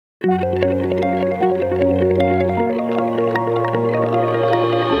Hello,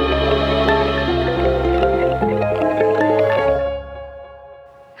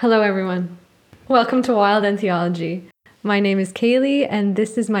 everyone. Welcome to Wild and Theology. My name is Kaylee, and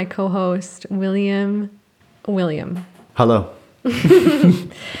this is my co-host, William. Hello.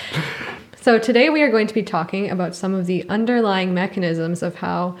 So today we are going to be talking about some of the underlying mechanisms of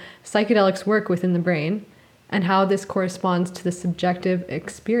how psychedelics work within the brain and how this corresponds to the subjective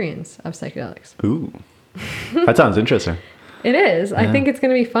experience of psychedelics. Ooh, that sounds interesting. It is. Yeah. I think it's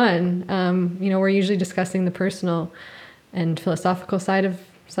going to be fun. We're usually discussing the personal and philosophical side of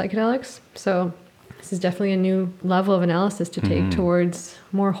psychedelics. So this is definitely a new level of analysis to take towards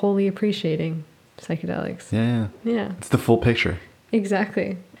more wholly appreciating psychedelics. Yeah. It's the full picture.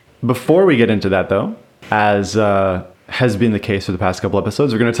 Exactly. Before we get into that, though, as has been the case for the past couple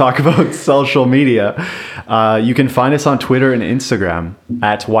episodes, we're going to talk about social media. You can find us on Twitter and Instagram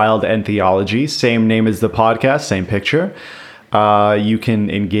at Wild and Theology. Same name as the podcast, same picture. You can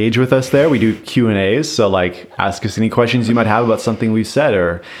engage with us there. We do Q&As, so like ask us any questions you might have about something we've said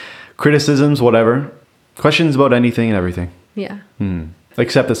or criticisms, whatever. Questions about anything and everything. Yeah.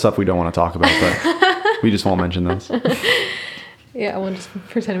 Except the stuff we don't want to talk about, but we just won't mention those. Yeah, we'll just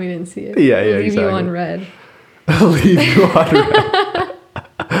pretend we didn't see it. Yeah, Leave exactly. you on red. Leave you on red.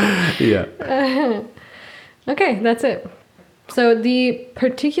 Yeah. Okay, that's it. So the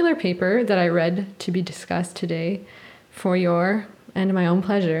particular paper that I read to be discussed today for your and my own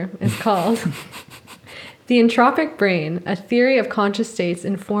pleasure is called The Entropic Brain, a Theory of Conscious States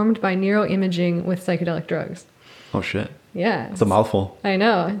Informed by Neuroimaging with Psychedelic Drugs. Oh, shit. Yeah. It's a mouthful. I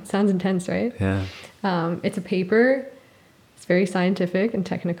know. It sounds intense, right? Yeah. It's a paper. It's very scientific and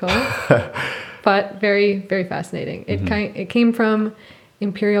technical, but very, very fascinating. It came from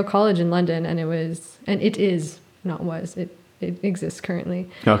Imperial College in London, and it exists currently.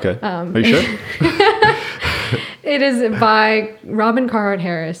 Okay. Are you sure? It is by Robin Carhart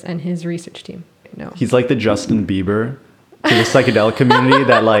Harris and his research team. No. He's like the Justin Bieber to the psychedelic community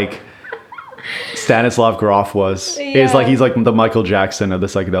that like Stanislav Grof was. Yeah. He's like the Michael Jackson of the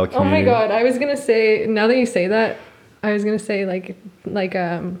psychedelic community. Oh my God. I was going to say, now that you say that, I was going to say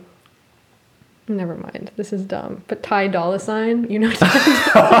never mind. This is dumb. But Ty Dolla $ign, you know,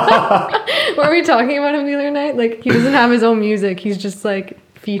 were we talking about him the other night? Like, he doesn't have his own music. He's just like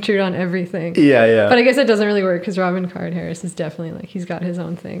featured on everything. Yeah. But I guess it doesn't really work because Robin Carhart Harris is definitely like, he's got his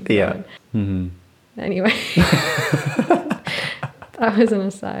own thing. Yeah. Anyway. That was an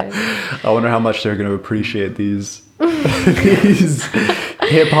aside. I wonder how much they're going to appreciate these hip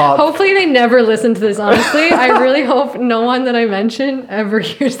hop. Hopefully they never listen to this, honestly. I really hope no one that I mention ever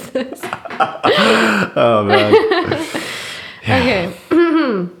hears this. Oh, man. Okay.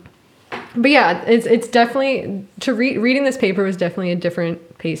 But yeah, it's definitely, reading this paper was definitely a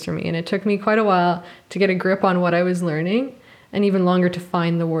different pace for me. And it took me quite a while to get a grip on what I was learning and even longer to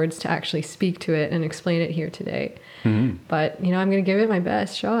find the words to actually speak to it and explain it here today. But, I'm going to give it my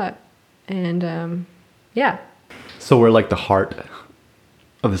best shot. And yeah. So we're like the heart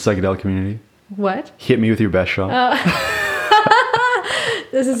of the psychedelic community. What? Hit me with your best shot.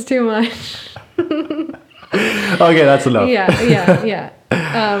 This is too much. Okay, that's enough. Yeah.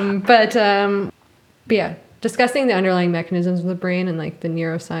 But yeah, discussing the underlying mechanisms of the brain and like the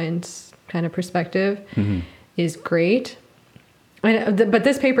neuroscience kind of perspective is great. But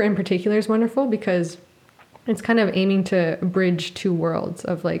this paper in particular is wonderful because it's kind of aiming to bridge two worlds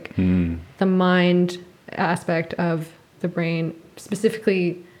of like the mind aspect of the brain,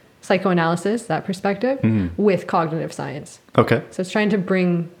 specifically psychoanalysis, that perspective, with cognitive science. Okay. So it's trying to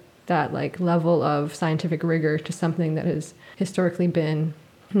bring that like level of scientific rigor to something that has historically been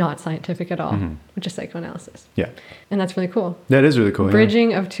not scientific at all, which is psychoanalysis. Yeah. And that's really cool. That is really cool.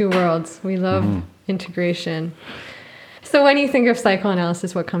 Bridging of two worlds. We love integration. So when you think of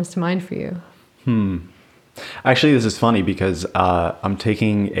psychoanalysis, what comes to mind for you? Actually, this is funny because I'm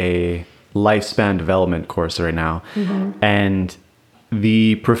taking a lifespan development course right now. And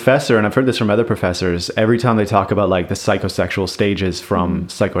the professor, and I've heard this from other professors, every time they talk about like the psychosexual stages from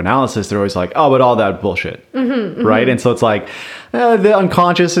psychoanalysis, they're always like, oh, but all that bullshit. Right? And so it's like, the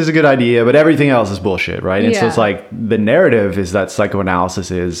unconscious is a good idea, but everything else is bullshit. Right? And so it's like the narrative is that psychoanalysis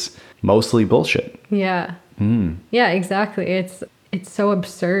is mostly bullshit. Yeah. Yeah, exactly. It's so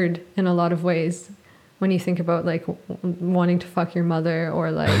absurd in a lot of ways when you think about like wanting to fuck your mother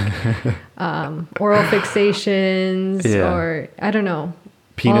or like oral fixations or I don't know.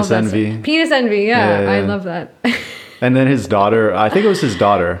 Penis envy. Penis envy. Yeah. I love that. And then his daughter, I think it was his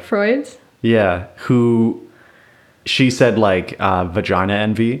daughter. Freud's? Yeah. Who she said like vagina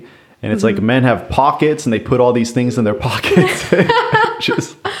envy. And it's like men have pockets and they put all these things in their pockets.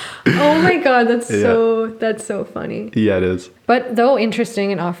 Just Oh my God, that's Yeah. that's so funny. Yeah, it is. But though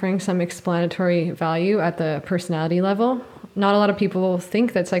interesting and offering some explanatory value at the personality level, not a lot of people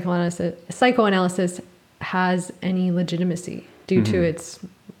think that psychoanalysis has any legitimacy due to its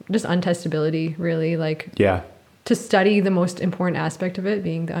just untestability, really. Like, Yeah. to study the most important aspect of it,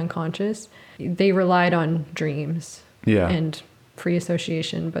 being the unconscious, they relied on dreams Yeah. and free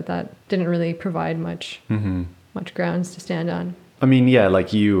association, but that didn't really provide much grounds to stand on. I mean, yeah,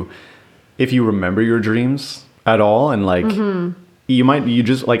 like if you remember your dreams at all, and like you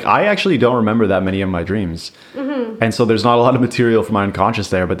just like, I actually don't remember that many of my dreams. And so there's not a lot of material for my unconscious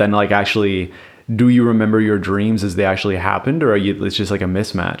there, but then like, actually, do you remember your dreams as they actually happened, or it's just like a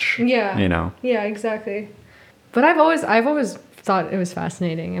mismatch? Yeah. You know? Yeah, exactly. But I've always thought it was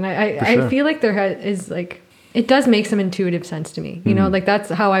fascinating. And I sure. feel like is like, it does make some intuitive sense to me. You know, like that's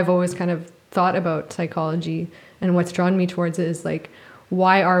how I've always kind of thought about psychology, and what's drawn me towards it is like,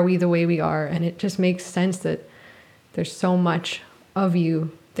 why are we the way we are? And it just makes sense that there's so much of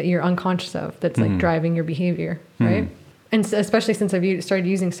you that you're unconscious of that's like driving your behavior, right? And especially since I've started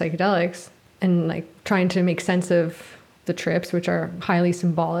using psychedelics and like trying to make sense of the trips, which are highly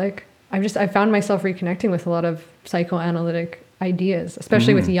symbolic, I found myself reconnecting with a lot of psychoanalytic ideas,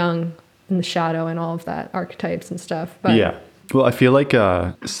 especially with Jung and the shadow and all of that, archetypes and stuff. But Yeah. Well, I feel like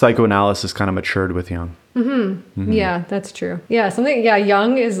psychoanalysis kind of matured with Jung. yeah, that's true. Yeah,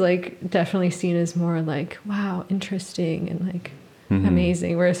 Jung is like definitely seen as more like, wow, interesting and like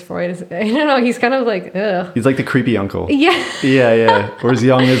amazing. Whereas Freud is, I don't know, he's kind of like, ugh. He's like the creepy uncle. Yeah. Yeah. Whereas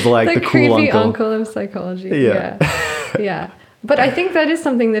Jung is like the cool creepy uncle. of psychology. Yeah. Yeah. But I think that is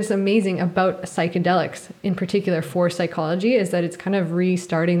something that's amazing about psychedelics in particular for psychology, is that it's kind of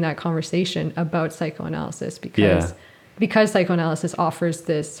restarting that conversation about psychoanalysis because psychoanalysis offers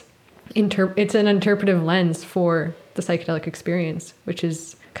this it's an interpretive lens for the psychedelic experience, which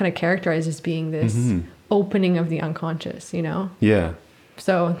is kind of characterized as being this opening of the unconscious, you know? Yeah.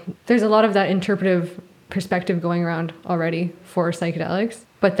 So there's a lot of that interpretive perspective going around already for psychedelics.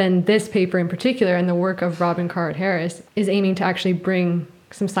 But then this paper in particular, and the work of Robin Carhart-Harris, is aiming to actually bring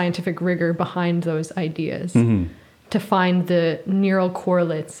some scientific rigor behind those ideas to find the neural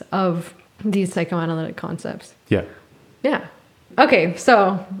correlates of these psychoanalytic concepts. Yeah. Yeah. Okay,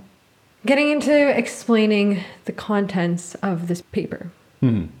 so getting into explaining the contents of this paper.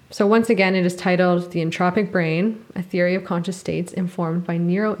 So once again, it is titled The Entropic Brain, A Theory of Conscious States Informed by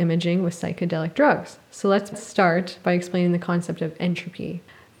Neuroimaging with Psychedelic Drugs. So let's start by explaining the concept of entropy.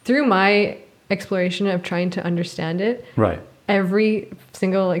 Through my exploration of trying to understand it, Right. every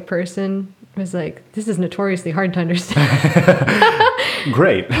single person was like, this is notoriously hard to understand.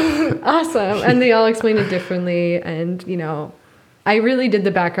 Great. Awesome. And they all explained it differently. And, you know, I really did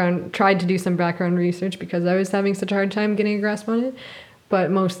tried to do some background research because I was having such a hard time getting a grasp on it. But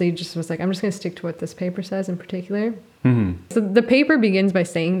mostly just was like, I'm just going to stick to what this paper says in particular. So the paper begins by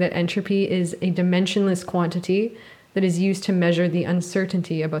saying that entropy is a dimensionless quantity that is used to measure the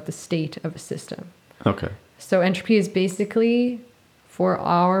uncertainty about the state of a system. Okay. So entropy is basically, for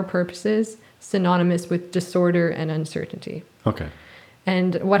our purposes, synonymous with disorder and uncertainty. Okay.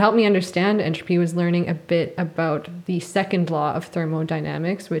 And what helped me understand entropy was learning a bit about the second law of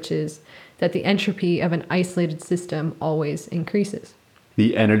thermodynamics, which is that the entropy of an isolated system always increases.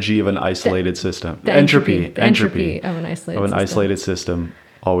 The energy of an isolated system. The entropy of an isolated system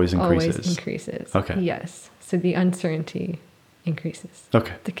always increases. Always increases. Okay. Yes. So the uncertainty increases.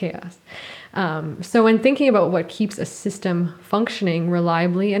 Okay. The chaos. So when thinking about what keeps a system functioning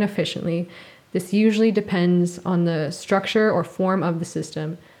reliably and efficiently, this usually depends on the structure or form of the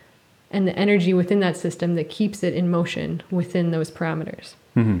system and the energy within that system that keeps it in motion within those parameters.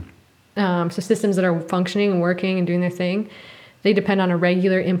 So systems that are functioning and working and doing their thing, they depend on a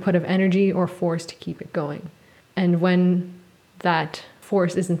regular input of energy or force to keep it going. And when that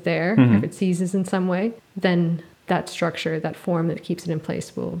force isn't there, if it ceases in some way, then that structure, that form that keeps it in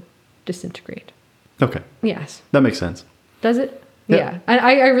place will disintegrate. Okay. Yes. That makes sense. Does it? Yeah.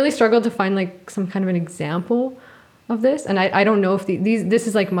 I really struggled to find like some kind of an example of this. And I don't know if this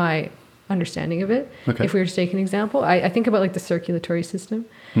is like my understanding of it. Okay. If we were to take an example, I think about like the circulatory system,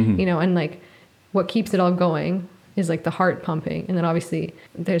 you know, and like what keeps it all going is like the heart pumping. And then obviously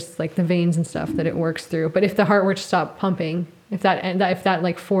there's like the veins and stuff that it works through. But if the heart were to stop pumping, if that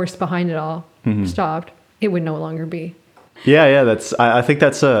like force behind it all stopped, it would no longer be. Yeah. I think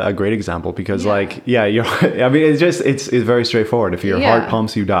that's a great example because like, I mean, it's very straightforward. If your heart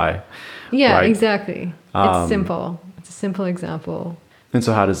pumps, you die. Yeah, right? Exactly. It's simple. It's a simple example. And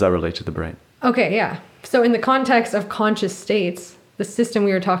so how does that relate to the brain? Okay. Yeah. So in the context of conscious states, the system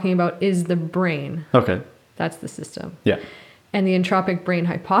we were talking about is the brain. Okay. That's the system. Yeah. And the entropic brain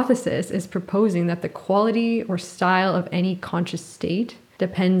hypothesis is proposing that the quality or style of any conscious state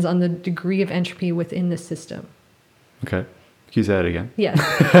depends on the degree of entropy within the system. Okay. Can you say that again? Yes.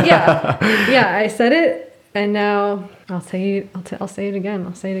 Yeah, I said it, and now I'll say it again.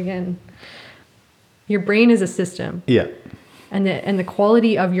 I'll say it again. Your brain is a system. Yeah. And the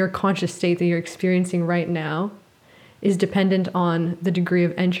quality of your conscious state that you're experiencing right now is dependent on the degree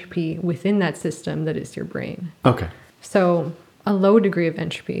of entropy within that system that is your brain. Okay. So a low degree of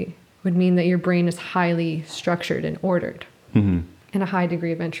entropy would mean that your brain is highly structured and ordered. Mm-hmm. And a high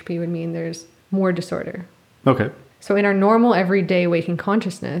degree of entropy would mean there's more disorder. Okay. So in our normal everyday waking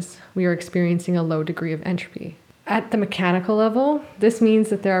consciousness, we are experiencing a low degree of entropy. At the mechanical level, this means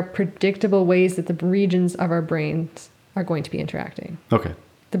that there are predictable ways that the regions of our brains are going to be interacting. Okay.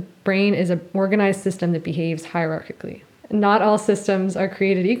 The brain is an organized system that behaves hierarchically. Not all systems are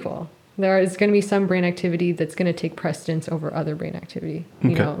created equal. There is going to be some brain activity that's going to take precedence over other brain activity.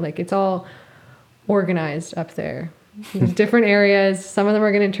 You know, like it's all organized up there. There's different areas. Some of them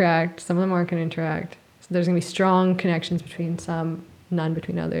are going to interact. Some of them aren't going to interact. So there's going to be strong connections between some, none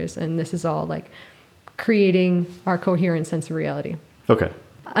between others. And this is all like creating our coherent sense of reality. Okay.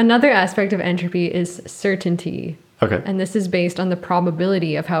 Another aspect of entropy is certainty. Okay. And this is based on the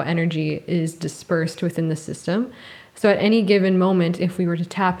probability of how energy is dispersed within the system. So at any given moment, if we were to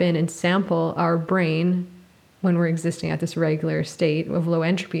tap in and sample our brain when we're existing at this regular state of low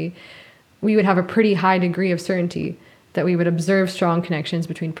entropy, we would have a pretty high degree of certainty that we would observe strong connections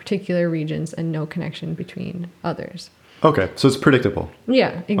between particular regions and no connection between others. Okay. So it's predictable.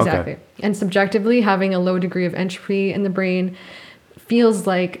 Yeah, exactly. Okay. And subjectively, having a low degree of entropy in the brain feels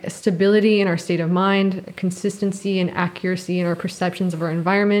like stability in our state of mind, consistency and accuracy in our perceptions of our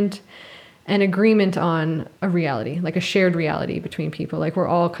environment, and agreement on a reality, like a shared reality between people. Like we're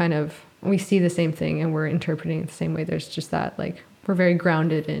all we see the same thing and we're interpreting it the same way. There's just that, like, we're very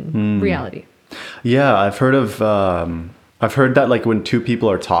grounded in reality. Yeah, I've heard that like when two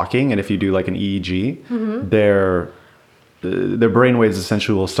people are talking and if you do like an EEG, their brainwaves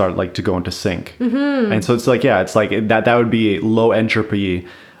essentially will start like to go into sync. And so it's like, yeah, it's like that would be low entropy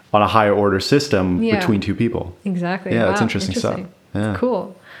on a higher order system between two people. Exactly. Yeah, wow, that's interesting stuff. Yeah.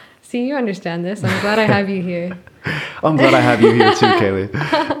 Cool. See, you understand this. I'm glad I have you here. I'm glad I have you here too,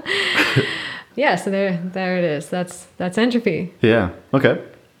 Kaylee. Yeah, so there it is. That's entropy. Yeah. Okay.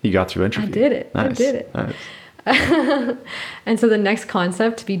 You got through entropy. I did it. Nice. I did it. Nice. And so the next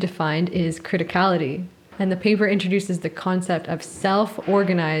concept to be defined is criticality. And the paper introduces the concept of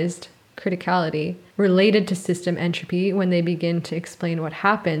self-organized criticality related to system entropy when they begin to explain what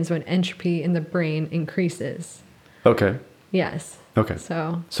happens when entropy in the brain increases. Okay. Yes. Okay.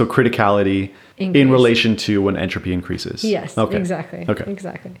 So criticality in relation to when entropy increases. Yes, okay. Exactly. Okay.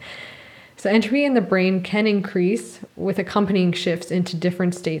 Exactly. So entropy in the brain can increase with accompanying shifts into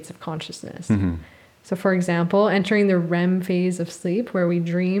different states of consciousness. Mm-hmm. So for example, entering the REM phase of sleep where we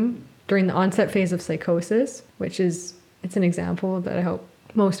dream during the onset phase of psychosis, it's an example that I hope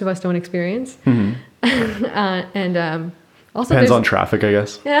most of us don't experience. Mm-hmm. And also depends on traffic, I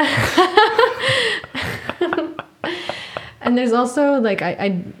guess. Yeah. And there's also like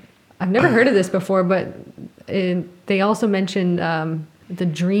I've never heard of this before, but they also mentioned the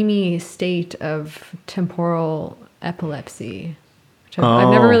dreamy state of temporal epilepsy. Which I've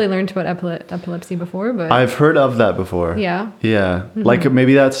never really learned about epilepsy before, but I've heard of that before. Yeah. Yeah. Mm-hmm. Like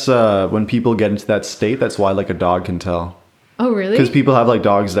maybe that's when people get into that state. That's why like a dog can tell. Oh, really? Because people have like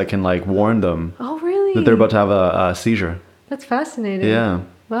dogs that can like warn them. Oh, really? That they're about to have a seizure. That's fascinating. Yeah.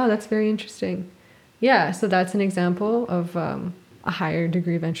 Wow, that's very interesting. Yeah, so that's an example of a higher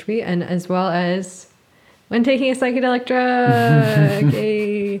degree of entropy, and as well as when taking a psychedelic drug.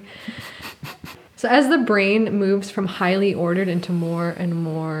 Yay. So as the brain moves from highly ordered into more and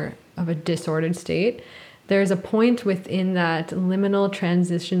more of a disordered state, there's a point within that liminal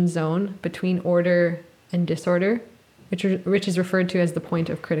transition zone between order and disorder, which is referred to as the point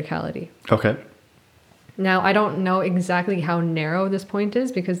of criticality. Okay. Now, I don't know exactly how narrow this point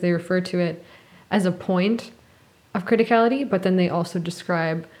is because they refer to it as a point of criticality, but then they also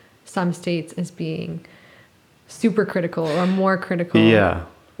describe some states as being super critical or more critical. Yeah.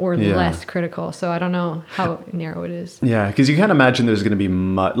 Or less critical. So I don't know how narrow it is. Yeah, because you can't imagine there's going to be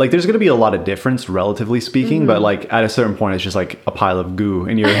there's going to be a lot of difference, relatively speaking, Mm-hmm. but like at a certain point, it's just like a pile of goo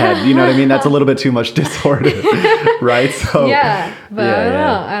in your head. You know what I mean? That's a little bit too much disorder, right? So yeah, but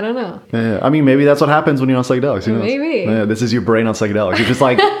I don't know. Yeah, I mean, maybe that's what happens when you're on psychedelics. Who knows? Maybe. Yeah, this is your brain on psychedelics. You're just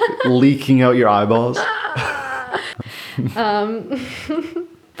like leaking out your eyeballs.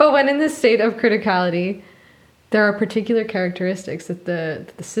 But when in this state of criticality, there are particular characteristics that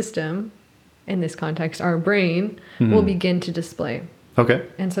the system in this context, our brain, will begin to display. Okay.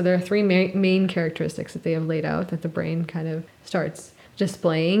 And so there are three main characteristics that they have laid out that the brain kind of starts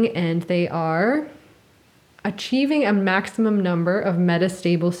displaying, and they are achieving a maximum number of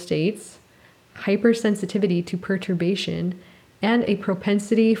metastable states, hypersensitivity to perturbation, and a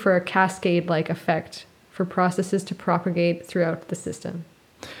propensity for a cascade-like effect for processes to propagate throughout the system.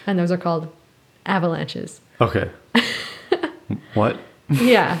 And those are called avalanches. Okay. What?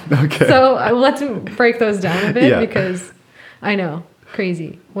 Yeah. Okay. So let's break those down a bit Yeah. because I know,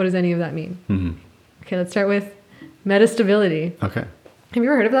 crazy. What does any of that mean? Mm-hmm. Okay, let's start with metastability. Okay. Have you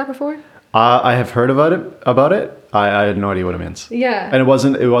ever heard of that before? I have heard about it. I had no idea what it means. Yeah. And it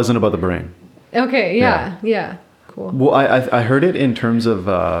wasn't about the brain. Okay, yeah. Cool. Well, I heard it in terms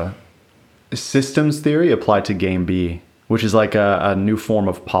of systems theory applied to game B, which is like a new form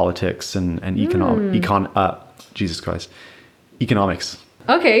of politics and economics.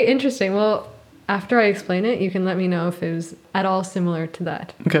 Okay, interesting. Well, after I explain it, you can let me know if it was at all similar to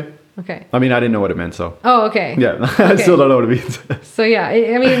that. Okay. I mean, I didn't know what it meant, so. Oh, okay. Yeah, I still don't know what it means. So yeah,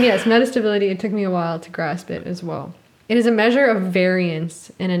 I mean, yes, metastability, it took me a while to grasp it as well. It is a measure of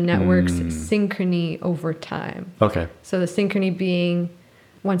variance in a network's synchrony over time. Okay. So the synchrony being,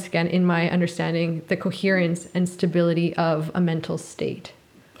 once again, in my understanding, the coherence and stability of a mental state.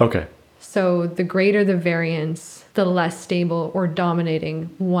 Okay. So the greater the variance, the less stable or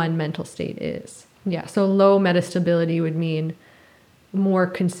dominating one mental state is. Yeah, so low metastability would mean more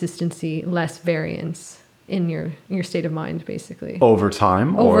consistency, less variance in your state of mind, basically. Over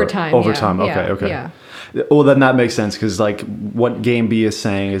time? Over time. Okay. Yeah. Well, then that makes sense because like what Game B is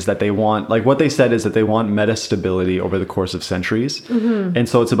saying is that they want, like what they said is that they want metastability over the course of centuries. Mm-hmm. And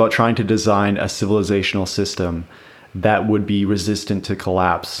so it's about trying to design a civilizational system that would be resistant to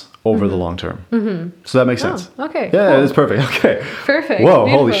collapse over the long term. Mm-hmm. So that makes sense. Okay. Yeah, cool. it's perfect. Okay. Perfect. Whoa,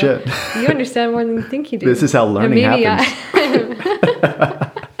 Beautiful. holy shit. You understand more than you think you do. This is how learning happens.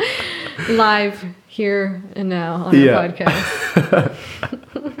 Live here and now on the podcast.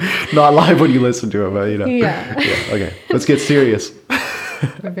 Not live when you listen to it, but you know. Yeah. Okay. Let's get serious.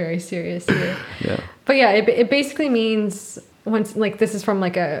 We're very serious here. Yeah. But yeah, it basically means once, like, this is from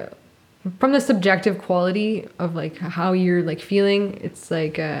from the subjective quality of like how you're like feeling. It's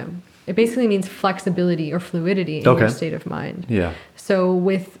like it basically means flexibility or fluidity in your state of mind. Yeah. So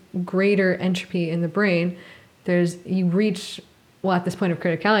with greater entropy in the brain, you reach, well, at this point of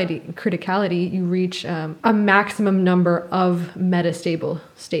criticality, you reach a maximum number of metastable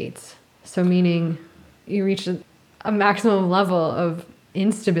states. So meaning you reach a maximum level of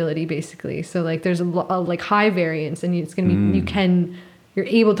instability, basically. So like there's a like high variance, and it's gonna be you're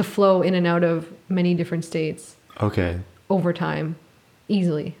able to flow in and out of many different states. Okay. Over time,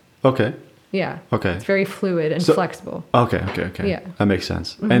 easily. Okay. Yeah. Okay. It's very fluid and flexible. Okay. Yeah. That makes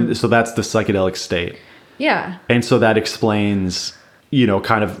sense. Mm-hmm. And so that's the psychedelic state. Yeah. And so that explains, you know,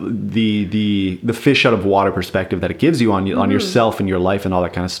 kind of the fish out of water perspective that it gives you on yourself and your life and all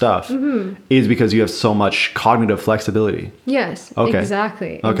that kind of stuff is because you have so much cognitive flexibility. Yes. Okay.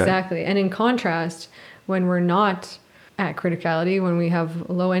 Exactly. And in contrast, when we're not at criticality, when we have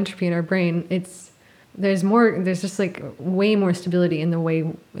low entropy in our brain, there's just like way more stability in the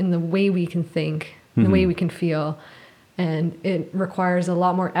way we can think, in the way we can feel, and it requires a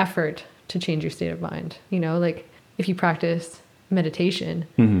lot more effort to change your state of mind. You know, like if you practice meditation,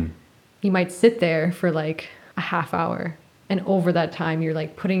 you might sit there for like a half hour, and over that time you're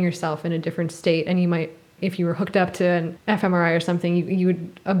like putting yourself in a different state, and you might, if you were hooked up to an fMRI or something, you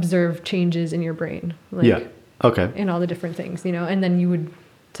would observe changes in your brain. Like, yeah. Okay. In all the different things, you know, and then you would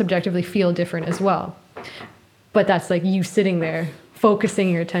subjectively feel different as well. But that's like you sitting there focusing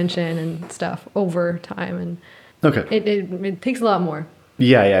your attention and stuff over time, and okay, it takes a lot more.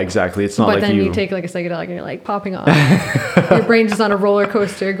 Yeah, exactly. It's not but like then you take like a psychedelic and you're like popping off. Your brain's just on a roller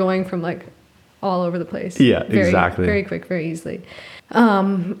coaster going from like all over the place. Yeah, exactly. Very quick, very easily.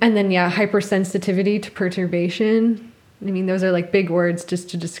 And then hypersensitivity to perturbation. I mean, those are like big words just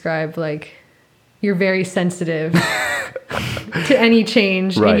to describe like you're very sensitive to any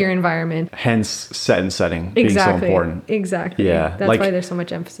change in your environment. Hence set and setting being so important. Exactly. Yeah. That's why there's so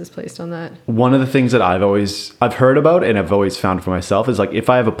much emphasis placed on that. One of the things that I've heard about and I've always found for myself is like if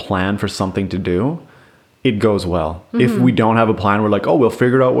I have a plan for something to do, it goes well. If we don't have a plan, we're like, oh, we'll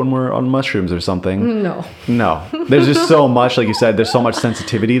figure it out when we're on mushrooms or something. No. There's just so much, like you said, there's so much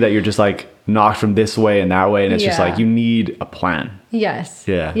sensitivity that you're just like knocked from this way and that way. And it's just like, you need a plan. Yes.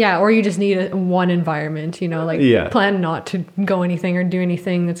 Yeah. Yeah. Or you just need one environment, you know, like plan not to go anything or do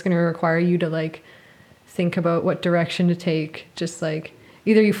anything that's going to require you to like think about what direction to take. Just like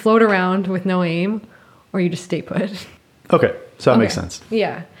either you float around with no aim or you just stay put. Okay. So that makes sense.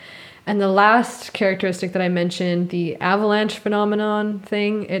 Yeah. And the last characteristic that I mentioned, the avalanche phenomenon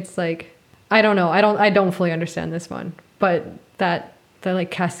thing, it's like, I don't know. I don't fully understand this one, but the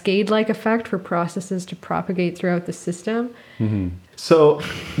like cascade-like effect for processes to propagate throughout the system. So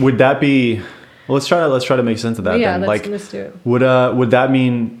would that be, well, let's try to make sense of that Yeah, then. let's do it. Would that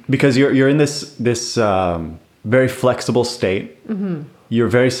mean, because you're in this very flexible state, you're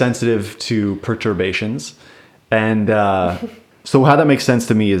very sensitive to perturbations, and so how that makes sense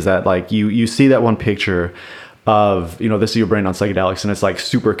to me is that like you see that one picture of, this is your brain on psychedelics, and it's like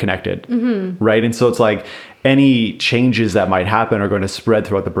super connected, right? And so it's like any changes that might happen are going to spread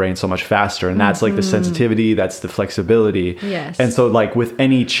throughout the brain so much faster, and that's like the sensitivity, that's the flexibility. Yes. And so like with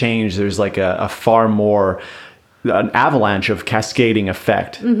any change, there's like a far more, an avalanche of cascading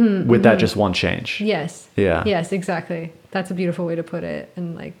effect with that just one change. Yes. Yeah. Yes, exactly. That's a beautiful way to put it.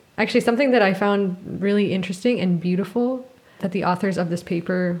 And like, actually something that I found really interesting and beautiful that the authors of this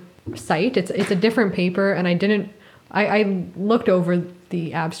paper cite, it's a different paper, and I looked over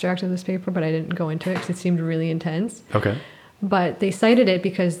the abstract of this paper, but I didn't go into it because it seemed really intense. Okay. But they cited it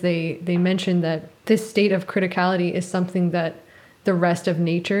because they mentioned that this state of criticality is something that the rest of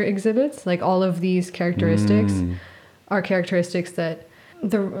nature exhibits. Like all of these characteristics are characteristics that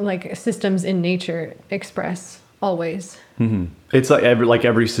the like systems in nature express always. It's like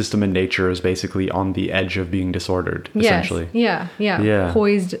every system in nature is basically on the edge of being disordered, essentially. Yes. Yeah. Yeah.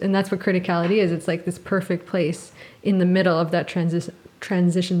 Poised, and that's what criticality is. It's like this perfect place in the middle of that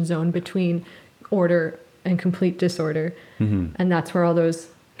transition zone between order and complete disorder. And that's where all those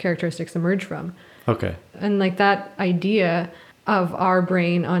characteristics emerge from. Okay. And like that idea of our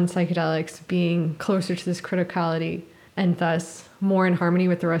brain on psychedelics being closer to this criticality and thus more in harmony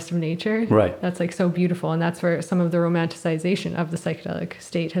with the rest of nature. Right. That's like so beautiful. And that's where some of the romanticization of the psychedelic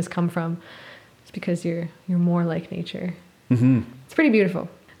state has come from. It's because you're more like nature. It's pretty beautiful.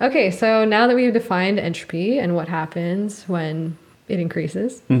 Okay, so now that we've defined entropy and what happens when it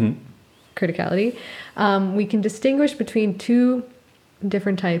increases, criticality, we can distinguish between two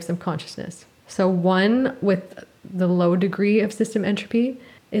different types of consciousness. So one with the low degree of system entropy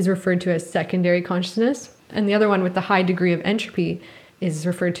is referred to as secondary consciousness, and the other one with the high degree of entropy is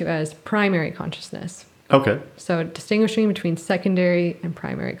referred to as primary consciousness. Okay. So distinguishing between secondary and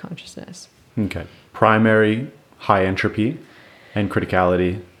primary consciousness. Okay. Primary, high entropy and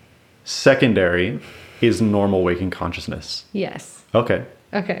criticality. Secondary is normal waking consciousness. Yes. Okay.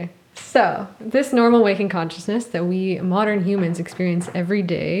 Okay. So this normal waking consciousness that we modern humans experience every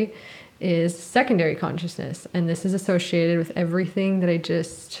day is secondary consciousness. And this is associated with everything that I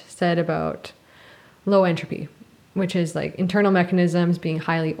just said about low entropy, which is like internal mechanisms being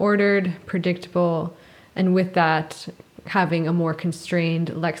highly ordered, predictable, and with that having a more constrained,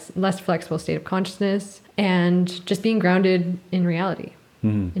 less flexible state of consciousness, and just being grounded in reality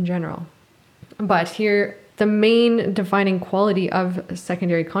in general. But here, the main defining quality of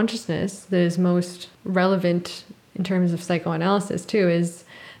secondary consciousness that is most relevant in terms of psychoanalysis too is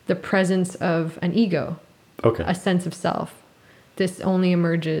the presence of an ego, a sense of self. This only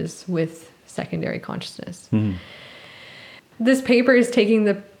emerges with secondary consciousness. This paper is taking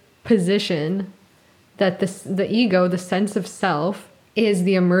the position that the ego, the sense of self, is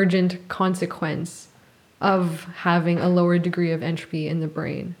the emergent consequence of having a lower degree of entropy in the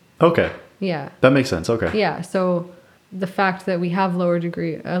brain. Okay. Yeah. That makes sense. Okay. Yeah. So the fact that we have a lower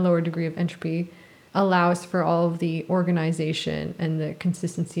degree of entropy allows for all of the organization and the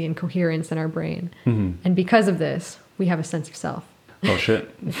consistency and coherence in our brain. And because of this, we have a sense of self. Oh, shit.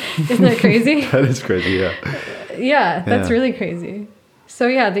 Isn't that crazy? That is crazy, yeah. Yeah, that's really crazy. So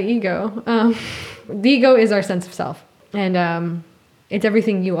yeah, the ego is our sense of self. And it's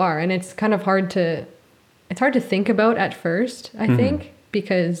everything you are. And it's kind of hard to think about at first, I think,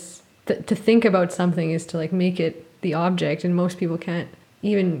 because to think about something is to like make it the object. And most people can't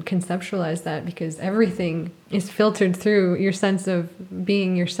even conceptualize that because everything is filtered through your sense of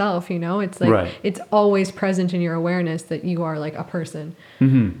being yourself, It's like it's always present in your awareness that you are like a person.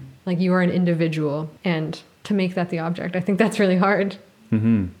 Like you are an individual, and to make that the object, I think that's really hard.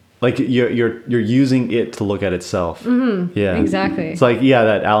 Like you're using it to look at itself. Yeah, exactly. It's like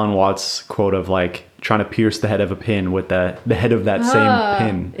that Alan Watts quote of like trying to pierce the head of a pin with the head of that same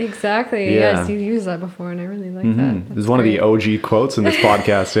pin. Exactly. Yeah. Yes, you've used that before, and I really like that. This is one of the OG quotes in this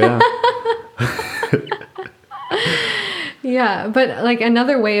podcast. Yeah. Yeah, but like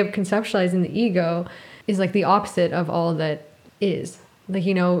another way of conceptualizing the ego is like the opposite of all that is. Like,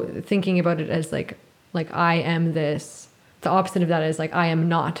 thinking about it as like I am this. The opposite of that is like I am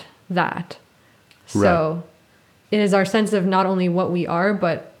not that. So it is our sense of not only what we are,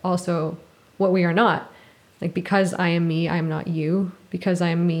 but also what we are not. Like because I am me, I am not you. because I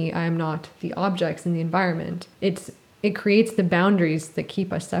am me, I am not the objects in the environment. It creates the boundaries that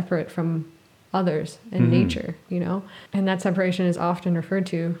keep us separate from others and nature, and that separation is often referred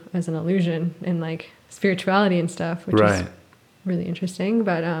to as an illusion in like spirituality and stuff, which is really interesting.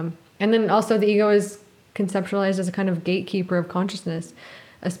 But and then also the ego is conceptualized as a kind of gatekeeper of consciousness,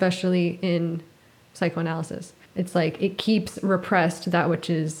 especially in psychoanalysis. It's like it keeps repressed that which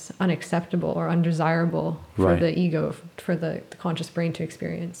is unacceptable or undesirable for the ego, for the conscious brain to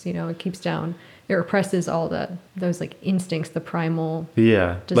experience. It keeps down. It represses all those like instincts, the primal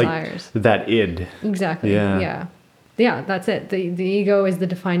desires. Like that id. Exactly. Yeah, that's it. The ego is the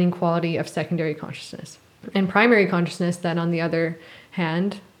defining quality of secondary consciousness. And primary consciousness, then on the other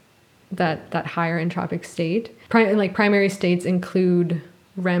hand, that higher entropic state. Primary states include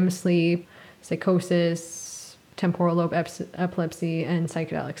REM sleep, psychosis, temporal lobe epilepsy, and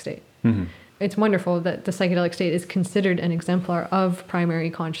psychedelic state. Mm-hmm. It's wonderful that the psychedelic state is considered an exemplar of primary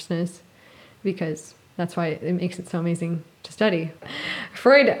consciousness, because that's why it makes it so amazing to study.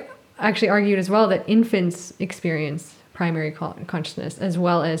 Freud actually argued as well that infants experience primary consciousness as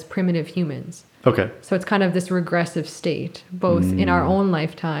well as primitive humans. Okay. So it's kind of this regressive state, both in our own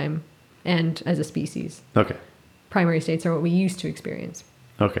lifetime and as a species. Okay. Primary states are what we used to experience.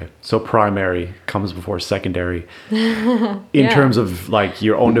 Okay. So primary comes before secondary in terms of like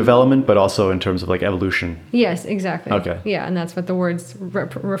your own development, but also in terms of like evolution. Yes, exactly. Okay. Yeah, and that's what the words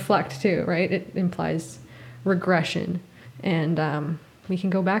reflect too, right? It implies regression, and we can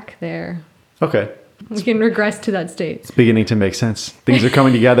go back there. Okay. We can regress to that state. It's beginning to make sense. Things are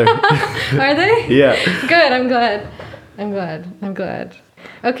coming together. Are they? Yeah. Good. I'm glad.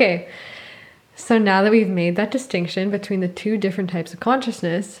 Okay. So now that we've made that distinction between the two different types of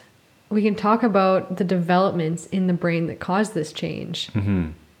consciousness, we can talk about the developments in the brain that caused this change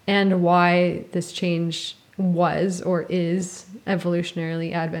and why this change was or is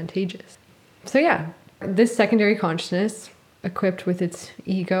evolutionarily advantageous. So yeah, this secondary consciousness, equipped with its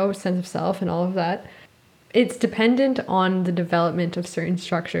ego, sense of self, and all of that, it's dependent on the development of certain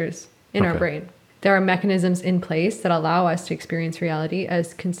structures in our brain. There are mechanisms in place that allow us to experience reality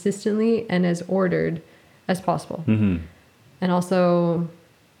as consistently and as ordered as possible. Mm-hmm. And also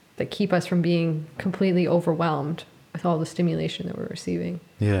that keep us from being completely overwhelmed with all the stimulation that we're receiving.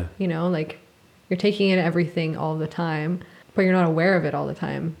 Yeah. Like you're taking in everything all the time, but you're not aware of it all the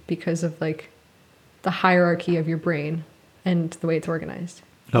time because of like the hierarchy of your brain and the way it's organized.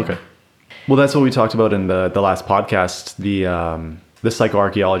 Okay. Well, that's what we talked about in the last podcast, the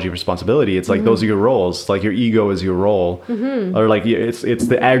psychoarchaeology of responsibility. It's like those are your roles. Like your ego is your role, or like it's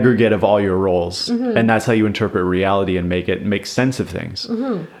the aggregate of all your roles, and that's how you interpret reality and make sense of things.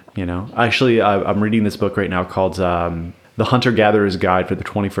 Actually, I'm reading this book right now called The Hunter-Gatherer's Guide for the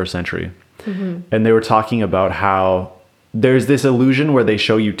 21st Century, and they were talking about how there's this illusion where they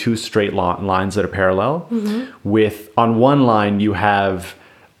show you two straight lines that are parallel. With on one line you have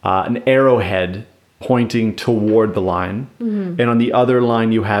an arrowhead pointing toward the line, and on the other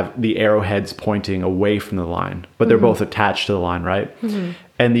line you have the arrowheads pointing away from the line, but they're both attached to the line, right?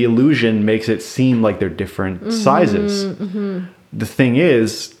 And the illusion makes it seem like they're different sizes. The thing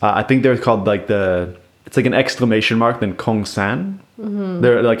is, I think they're called like it's like an exclamation mark, then Kong San.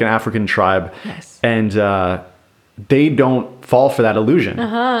 They're like an African tribe, and they don't fall for that illusion.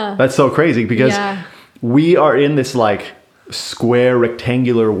 That's so crazy because we are in this like square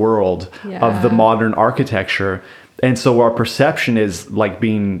rectangular world of the modern architecture, and so our perception is like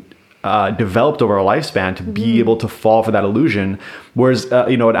being developed over our lifespan to be able to fall for that illusion, whereas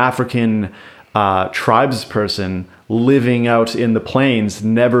an African tribes person living out in the plains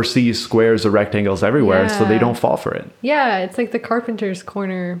never sees squares or rectangles everywhere, so they don't fall for it. It's like the carpenter's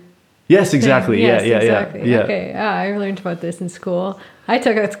corner. Yes, exactly. Yes, Yeah. exactly. Okay. I learned about this in school. I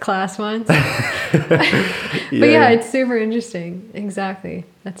took a class once. But it's super interesting. Exactly.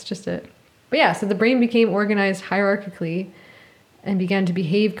 That's just it. But so the brain became organized hierarchically and began to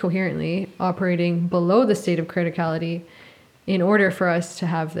behave coherently, operating below the state of criticality in order for us to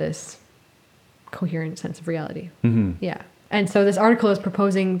have this coherent sense of reality. And so this article is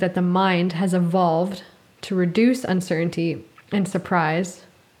proposing that the mind has evolved to reduce uncertainty and surprise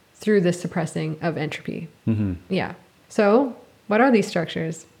through the suppressing of entropy. So what are these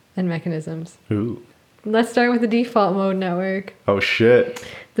structures and mechanisms? Ooh. Let's start with the default mode network. Oh shit.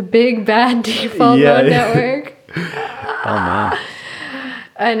 The big bad default mode network. Oh man.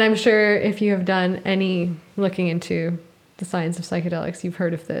 And I'm sure if you have done any looking into the science of psychedelics, you've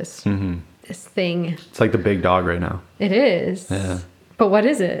heard of this. This thing. It's like the big dog right now. It is. Yeah. But what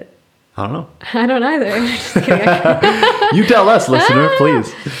is it? I don't know. I don't either. Just kidding. You tell us, listener,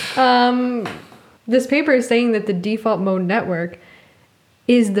 please. This paper is saying that the default mode network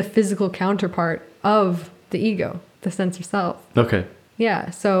is the physical counterpart of the ego, the sense of self. Okay. Yeah.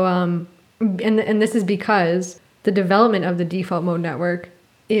 So, and this is because the development of the default mode network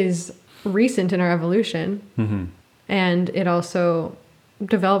is recent in our evolution, and it also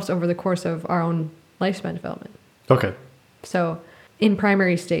develops over the course of our own lifespan development. Okay. So, in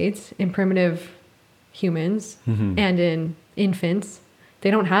primary states, in primitive humans, and in infants, they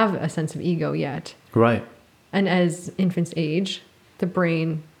don't have a sense of ego yet. Right. And as infants age, the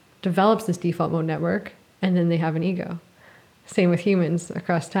brain develops this default mode network, and then they have an ego. Same with humans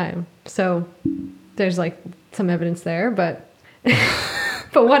across time. So there's like some evidence there, but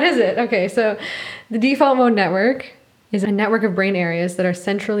but what is it? Okay, so the default mode network is a network of brain areas that are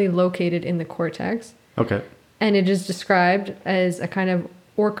centrally located in the cortex. Okay. And it is described as a kind of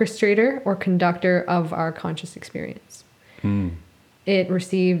orchestrator or conductor of our conscious experience. It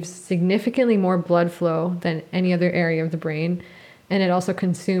receives significantly more blood flow than any other area of the brain, and it also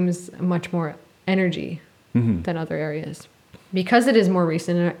consumes much more energy than other areas. Because it is more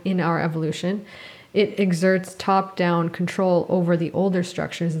recent in our evolution, it exerts top-down control over the older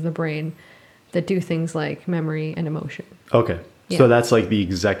structures of the brain that do things like memory and emotion. Okay. Yeah. So that's like the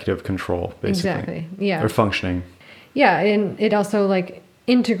executive control, basically. Exactly. Yeah. Or functioning. Yeah, and it also like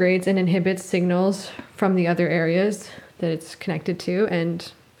integrates and inhibits signals from the other areas that it's connected to,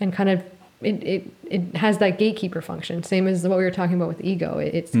 and kind of it has that gatekeeper function, same as what we were talking about with ego.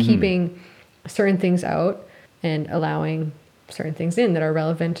 It's keeping certain things out and allowing certain things in that are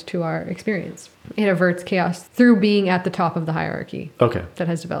relevant to our experience. It averts chaos through being at the top of the hierarchy. Okay. That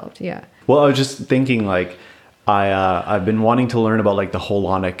has developed. Yeah. Well, I was just thinking like I've been wanting to learn about like the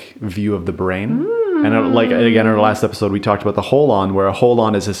holonic view of the brain. And like again, in our last episode, we talked about the holon, where a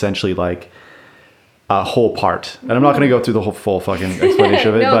holon is essentially like a whole part. And I'm not going to go through the whole full fucking explanation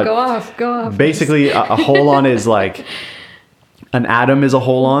of it. No, but go off. Basically, a holon is like an atom is a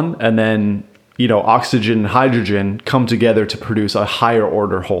holon, and then oxygen and hydrogen come together to produce a higher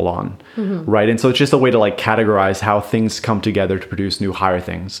order holon, right? And so it's just a way to like categorize how things come together to produce new higher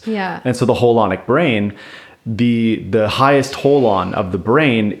things. Yeah. And so the holonic brain, the highest holon of the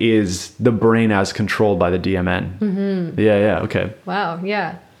brain is the brain as controlled by the DMN. Yeah. Okay. Wow.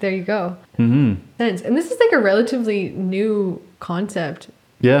 Yeah. There you go. Sense. And this is like a relatively new concept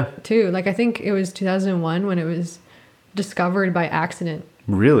Yeah. too. Like I think it was 2001 when it was discovered by accident.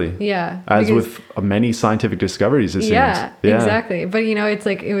 Really? Yeah. As because- with many scientific discoveries, it seems. Yeah, exactly. But it's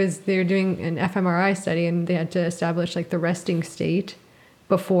like they were doing an fMRI study, and they had to establish like the resting state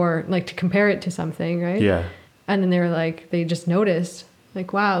before, like, to compare it to something, right? Yeah. And then they were like, they just noticed,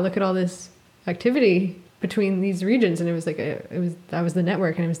 like, wow, look at all this activity between these regions, and it was like that was the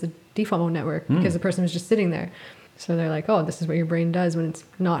network, and it was the default mode network because the person was just sitting there. So they're like, oh, this is what your brain does when it's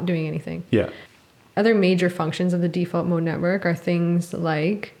not doing anything. Yeah. Other major functions of the default mode network are things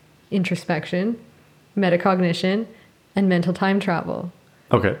like introspection, metacognition, and mental time travel.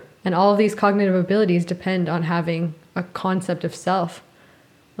 Okay. And all of these cognitive abilities depend on having a concept of self,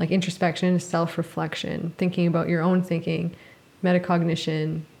 like introspection, self-reflection, thinking about your own thinking,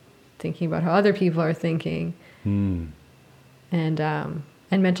 metacognition, thinking about how other people are thinking, and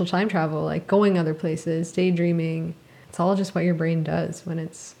mental time travel, like going other places, daydreaming. It's all just what your brain does when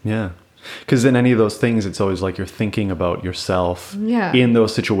it's... Yeah. Because in any of those things, it's always like you're thinking about yourself in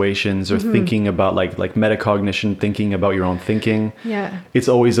those situations, or thinking about like metacognition, thinking about your own thinking. Yeah. It's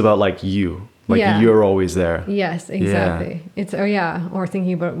always about like you. Like you're always there. Yes, exactly. It's or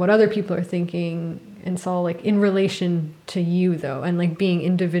thinking about what other people are thinking, and it's all like in relation to you though, and like being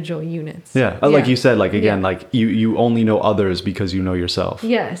individual units. Yeah. Like you said, like again, like you only know others because you know yourself.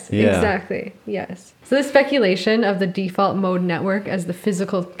 Yes, exactly. Yes. So the speculation of the default mode network as the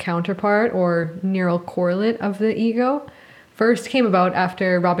physical counterpart or neural correlate of the ego first came about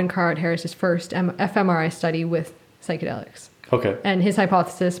after Robin Carhart Harris's first fMRI study with psychedelics. Okay. And his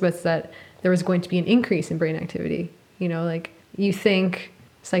hypothesis was that there was going to be an increase in brain activity. Like you think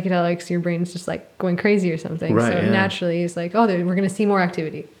psychedelics, your brain's just like going crazy or something. Right, so naturally it's like, oh, we're going to see more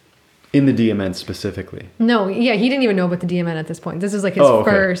activity. In the DMN specifically. No, yeah, he didn't even know about the DMN at this point. This is like his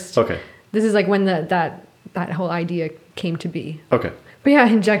first. Okay. This is like when that whole idea came to be. Okay. But yeah,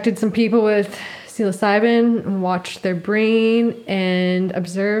 injected some people with psilocybin and watched their brain and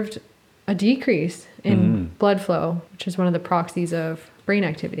observed a decrease in blood flow, which is one of the proxies of brain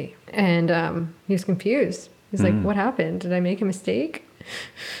activity. And he was confused. He's like, what happened? Did I make a mistake?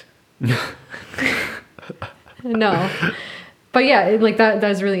 No. But yeah, like that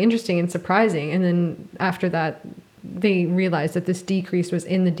was really interesting and surprising. And then after that, they realized that this decrease was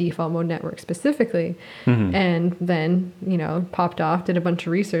in the default mode network specifically. And then, popped off, did a bunch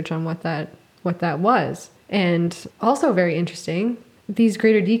of research on what that was. And also very interesting, these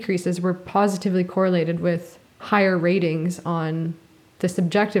greater decreases were positively correlated with higher ratings on the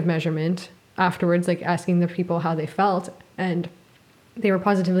subjective measurement afterwards, like asking the people how they felt. And they were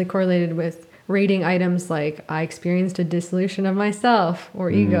positively correlated with rating items like, I experienced a dissolution of myself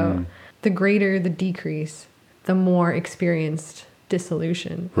or ego. The greater the decrease, the more experienced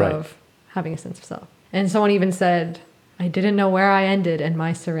dissolution of having a sense of self. And someone even said, I didn't know where I ended and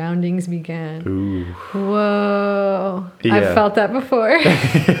my surroundings began. Ooh. Whoa. Yeah. I've felt that before.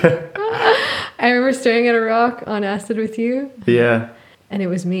 I remember staring at a rock on acid with you. Yeah. And it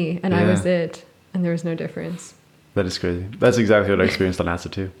was me, and I was it, and there was no difference. That is crazy. That's exactly what I experienced on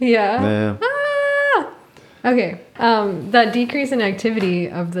acid too. Yeah. Okay. That decrease in activity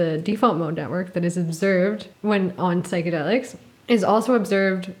of the default mode network that is observed when on psychedelics is also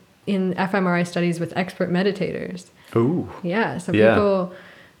observed in fMRI studies with expert meditators. Ooh. Yeah. So people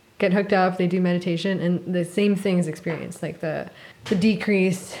get hooked up, they do meditation, and the same thing is experienced, like the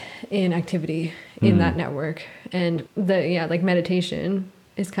decrease in activity in that network. And like meditation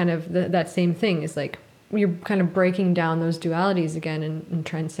is kind of that same thing. Is like you're kind of breaking down those dualities again and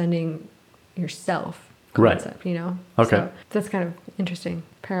transcending yourself concept, you know? Okay. So that's kind of interesting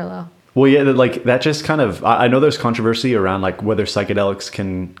parallel. Well, yeah, like that just kind of, I know there's controversy around like whether psychedelics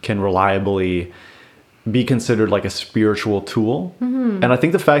can reliably be considered like a spiritual tool. And I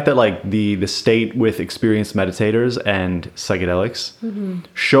think the fact that like the state with experienced meditators and psychedelics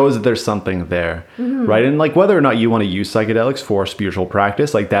shows that there's something there, right? And like whether or not you want to use psychedelics for spiritual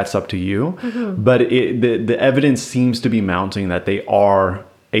practice, like that's up to you. But the evidence seems to be mounting that they are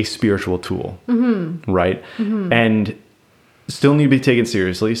a spiritual tool, right? And still need to be taken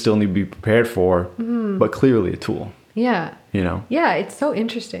seriously, still need to be prepared for, but clearly a tool. Yeah. You know? Yeah, it's so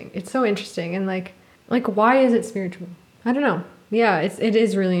interesting. It's so interesting. And like why is it spiritual? I don't know. Yeah, it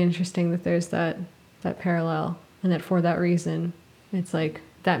is really interesting that there's that parallel, and that for that reason, it's like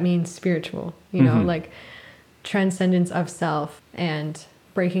that means spiritual, you know, like transcendence of self and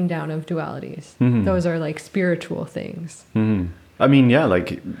breaking down of dualities. Those are like spiritual things. I mean, yeah,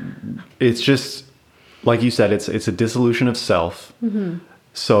 like it's just like you said, it's a dissolution of self.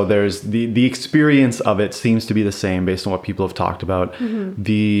 So there's the experience of it seems to be the same based on what people have talked about.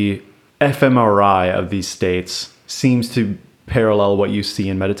 The fMRI of these states seems to parallel what you see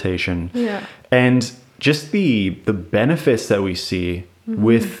in meditation. Yeah. And just the benefits that we see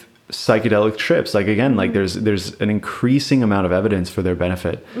with psychedelic trips, like again, like there's an increasing amount of evidence for their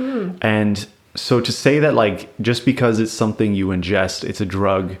benefit. And so to say that like just because it's something you ingest, it's a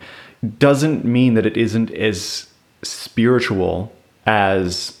drug, doesn't mean that it isn't as spiritual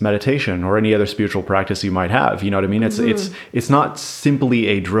as meditation or any other spiritual practice you might have. You know what I mean? It's not simply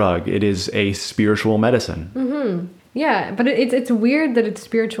a drug. It is a spiritual medicine. Yeah, but it's weird that it's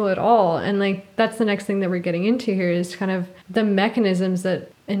spiritual at all. And like that's the next thing that we're getting into here is kind of the mechanisms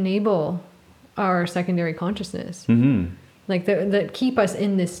that enable our secondary consciousness. Like that keep us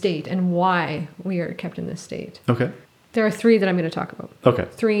in this state and why we are kept in this state. Okay. There are three that I'm going to talk about. Okay.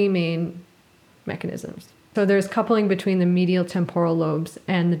 Three main mechanisms. So there's coupling between the medial temporal lobes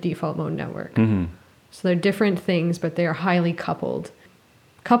and the default mode network. So they're different things, but they are highly coupled.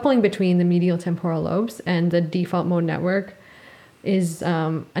 Coupling between the medial temporal lobes and the default mode network is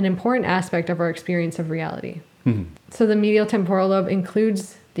an important aspect of our experience of reality. So the medial temporal lobe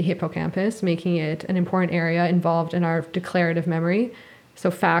includes the hippocampus, making it an important area involved in our declarative memory. So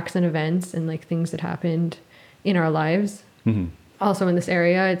facts and events and like things that happened in our lives. Also in this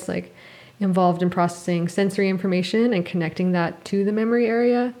area, it's like involved in processing sensory information and connecting that to the memory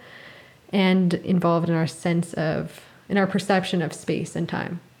area, and involved in our perception of space and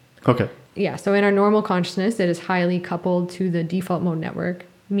time. Okay. Yeah, so in our normal consciousness, it is highly coupled to the default mode network,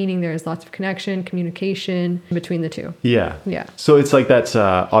 meaning there is lots of connection, communication between the two. Yeah. Yeah. So it's like that's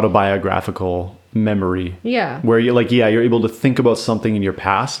autobiographical memory. Yeah. Where you're like, you're able to think about something in your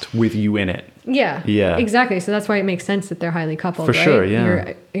past with you in it. Yeah. Yeah. Exactly. So that's why it makes sense that they're highly coupled. For right? sure.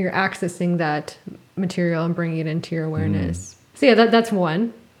 Yeah. You're accessing that material and bringing it into your awareness. So yeah, that's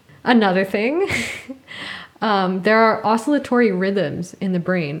one. Another thing, there are oscillatory rhythms in the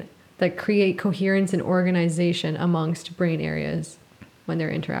brain that create coherence and organization amongst brain areas when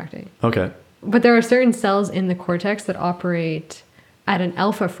they're interacting. Okay. But there are certain cells in the cortex that operate at an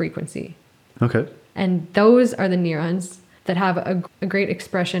alpha frequency. Okay. And those are the neurons that have a great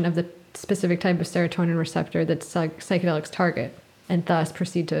expression of the specific type of serotonin receptor that psychedelics target and thus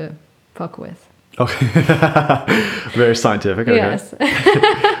proceed to fuck with. Okay. Very scientific. Okay. Yes.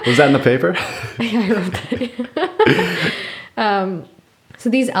 Was that in the paper? Yeah, I wrote that. So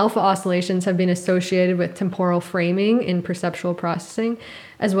these alpha oscillations have been associated with temporal framing in perceptual processing,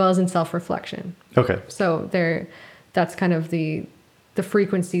 as well as in self-reflection. Okay. So that's kind of the the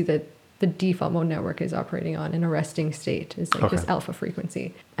frequency that the default mode network is operating on in a resting state is like this alpha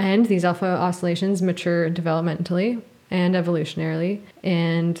frequency. And these alpha oscillations mature developmentally and evolutionarily,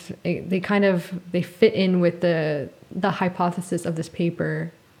 and they fit in with the hypothesis of this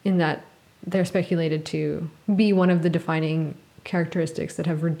paper, in that they're speculated to be one of the defining characteristics that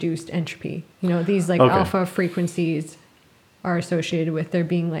have reduced entropy. These alpha frequencies are associated with there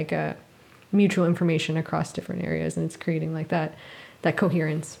being like a mutual information across different areas, and it's creating like that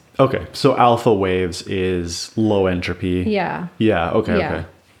coherence. Okay, so alpha waves is low entropy. Yeah. Okay.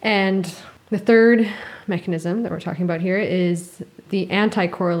 And the third mechanism that we're talking about here is the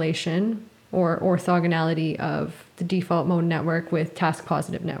anti-correlation or orthogonality of the default mode network with task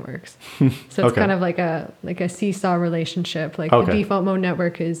positive networks. So it's kind of like a seesaw relationship. Like the default mode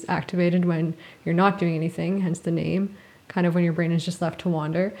network is activated when you're not doing anything, hence the name, kind of when your brain is just left to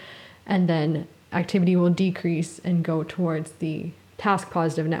wander. And then activity will decrease and go towards the task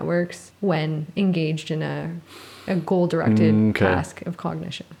positive networks when engaged in a goal directed task of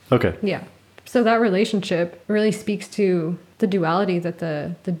cognition. Okay. Yeah. So that relationship really speaks to the duality that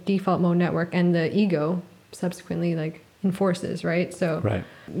the default mode network and the ego subsequently like enforces, right? So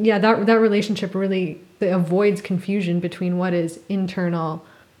yeah, that relationship really avoids confusion between what is internal,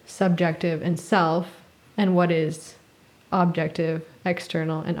 subjective, and self, and what is objective,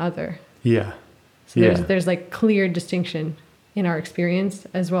 external, and other. Yeah. So there's like clear distinction in our experience,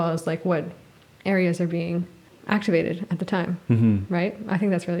 as well as like what areas are being activated at the time, right? I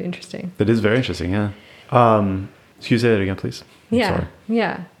think that's really interesting. That is very interesting, yeah. Excuse me, say that again, please.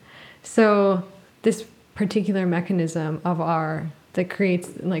 Yeah. So this particular mechanism that creates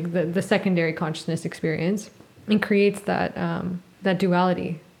like the secondary consciousness experience and creates that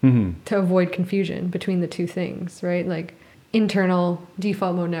duality to avoid confusion between the two things, right? Like internal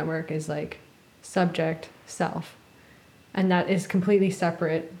default mode network is like subject, self, and that is completely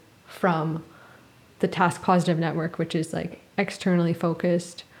separate from the task positive network, which is like externally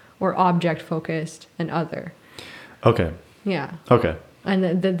focused or object focused and other. Okay. Yeah. Okay.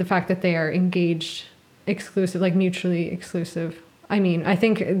 And the fact that they are engaged exclusive, like mutually exclusive. I mean, I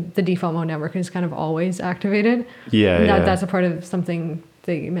think the default mode network is kind of always activated. That's a part of something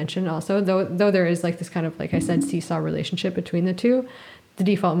that you mentioned also, though there is like this kind of, like I said, seesaw relationship between the two. The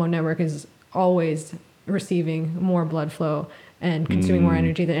default mode network is always receiving more blood flow and consuming more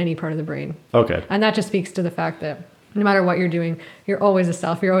energy than any part of the brain. Okay. And that just speaks to the fact that no matter what you're doing, you're always a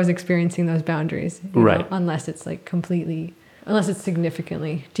self. You're always experiencing those boundaries, right? Unless it's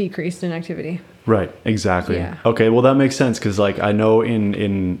significantly decreased in activity. Right. Exactly. Yeah. Okay. Well, that makes sense, because like I know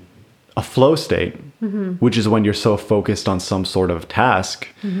in a flow state, which is when you're so focused on some sort of task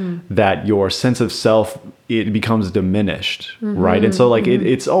that your sense of self, it becomes diminished, right? And so like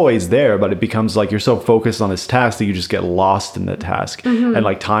it's always there, but it becomes like you're so focused on this task that you just get lost in the task, and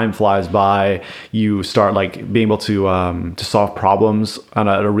like time flies by. You start like being able to solve problems on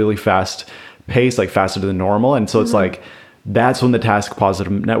a really fast pace, like faster than normal, and so it's like that's when the task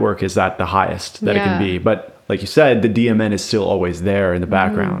positive network is at the highest that it can be. But like you said, the DMN is still always there in the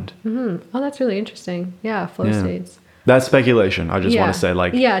background. Oh, that's really interesting. Yeah, flow states. That's speculation. I just want to say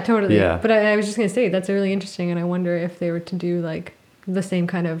like... Yeah, totally. Yeah. But I was just going to say, that's really interesting. And I wonder if they were to do like the same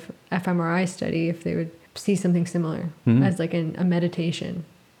kind of fMRI study, if they would see something similar as like a meditation.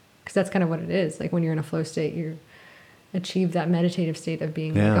 Because that's kind of what it is. Like when you're in a flow state, you achieve that meditative state of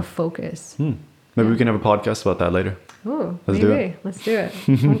being like a focus. Maybe we can have a podcast about that later. Oh, Let's do it.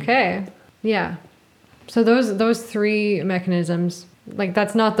 Okay. Yeah. So those three mechanisms, like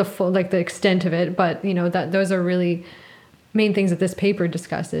that's not the full, like the extent of it, but that those are really main things that this paper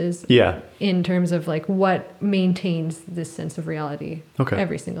discusses. Yeah. In terms of like what maintains this sense of reality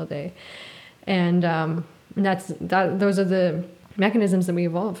every single day. And those are the mechanisms that we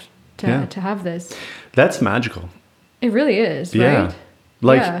evolved to have this. That's magical. It really is, yeah. right?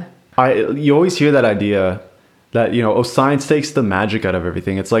 Like you always hear that idea that, science takes the magic out of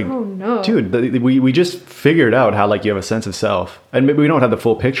everything. It's like, oh, no. Dude, we just figured out how like you have a sense of self. And maybe we don't have the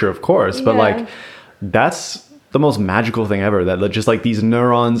full picture, of course, but like that's the most magical thing ever, that just like these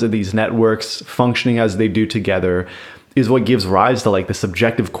neurons and these networks functioning as they do together is what gives rise to like the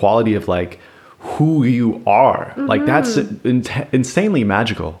subjective quality of like who you are. Like that's insanely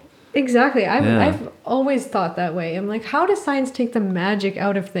magical. Exactly. I've always thought that way. I'm like, how does science take the magic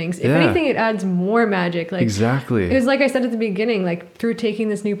out of things? If anything, it adds more magic. Like exactly. It was like I said at the beginning, like through taking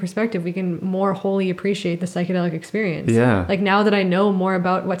this new perspective, we can more wholly appreciate the psychedelic experience. Yeah. Like now that I know more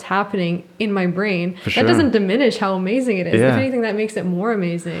about what's happening in my brain, that doesn't diminish how amazing it is. Yeah. If anything, that makes it more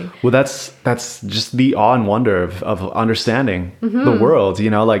amazing. Well, that's just the awe and wonder of understanding the world,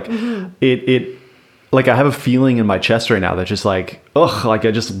 like it like I have a feeling in my chest right now that just like, ugh, like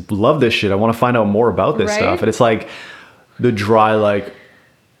I just love this shit. I want to find out more about this Right? stuff. And it's like the dry, like,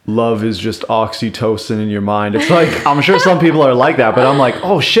 love is just oxytocin in your mind. It's like, I'm sure some people are like that, but I'm like,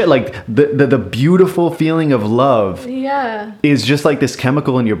 oh shit, like the beautiful feeling of love Yeah. is just like this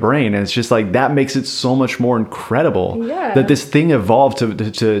chemical in your brain. And it's just like, that makes it so much more incredible Yeah. that this thing evolved to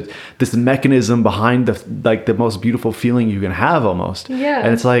this mechanism behind the most beautiful feeling you can have almost. Yeah.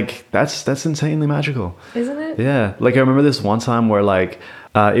 And it's like, that's insanely magical. Isn't it? Yeah. Like I remember this one time where like,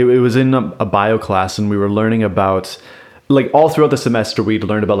 it was in a bio class and we were learning about, like all throughout the semester, we'd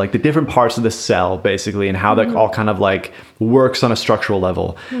learned about like the different parts of the cell basically and how that all kind of like works on a structural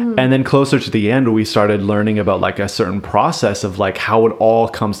level. And then closer to the end, we started learning about like a certain process of like how it all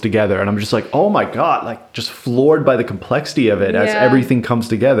comes together. And I'm just like, oh my God, like just floored by the complexity of it as Yeah. everything comes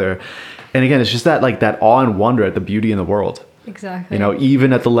together. And again, it's just that like that awe and wonder at the beauty in the world, Exactly. you know,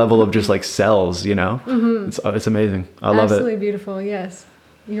 even at the level of just like cells, you know, it's amazing. I love Absolutely it. beautiful. Yes.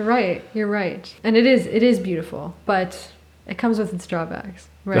 You're right. You're right. And it is beautiful, but it comes with its drawbacks,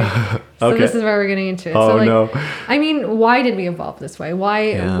 right? So Okay. this is where we're getting into it. Oh, so like, no. I mean, why did we evolve this way?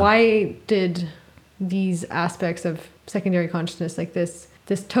 Yeah. Why did these aspects of secondary consciousness like this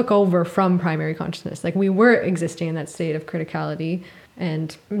took over from primary consciousness? Like we were existing in that state of criticality,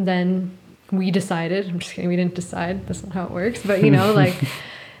 and then we decided, I'm just kidding, we didn't decide, that's not how it works, but you know, like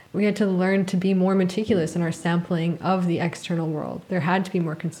we had to learn to be more meticulous in our sampling of the external world. There had to be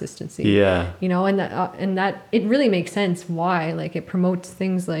more consistency. Yeah. You know, and that it really makes sense why, like it promotes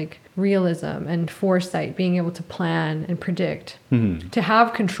things like realism and foresight, being able to plan and predict, to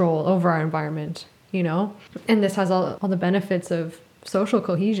have control over our environment, you know? And this has all the benefits of social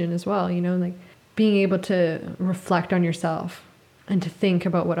cohesion as well, you know, like being able to reflect on yourself and to think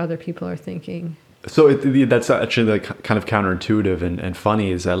about what other people are thinking. So that's actually like kind of counterintuitive and funny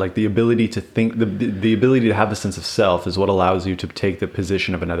is that like the ability to think, the ability to have the sense of self is what allows you to take the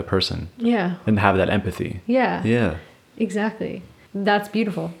position of another person Yeah. and have that empathy. Yeah. Yeah. Exactly. That's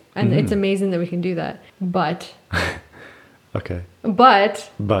beautiful. And it's amazing that we can do that. But Okay. but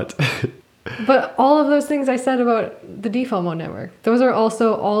all of those things I said about the default mode network, those are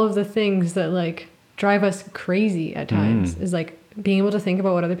also all of the things that like drive us crazy at times, is like being able to think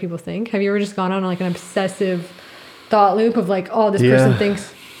about what other people think. Have you ever just gone on like an obsessive thought loop of like, oh, this person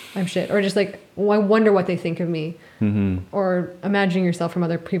thinks I'm shit, or just like, oh, I wonder what they think of me, or imagining yourself from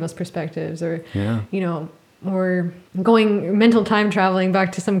other people's perspectives, or you know, or going mental time traveling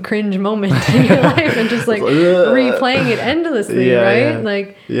back to some cringe moment in your life and just like replaying it endlessly, right? Yeah.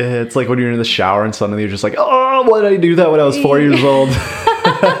 Like, Yeah, it's like when you're in the shower and suddenly you're just like, oh, why did I do that when I was 4 years old?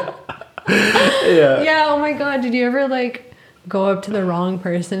 yeah, oh my God, did you ever like go up to the wrong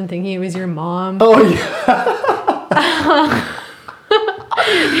person thinking it was your mom? Oh yeah.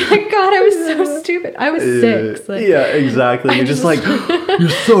 God, I was so stupid. I was 6. Like, Yeah, exactly. You're just like, you're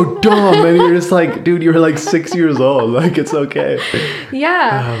so dumb. And you're just like, dude, you were like 6 years old. Like, it's okay.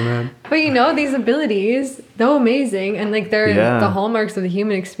 yeah. Oh, man. But you know, these abilities, though amazing, and like they're the hallmarks of the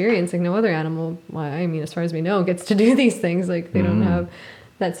human experience. Like no other animal, well, I mean, as far as we know, gets to do these things. Like they don't have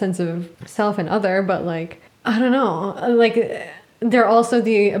that sense of self and other, but like, I don't know, like they're also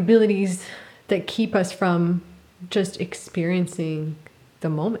the abilities that keep us from just experiencing the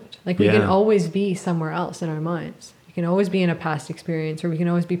moment. Like we can always be somewhere else in our minds. We can always be in a past experience, or we can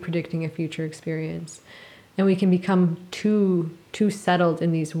always be predicting a future experience. And we can become too settled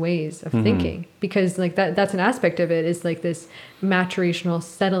in these ways of thinking, because like that's an aspect of it, is like this maturational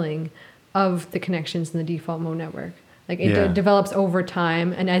settling of the connections in the default mode network. Like it develops over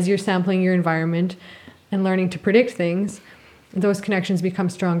time, and as you're sampling your environment and learning to predict things, those connections become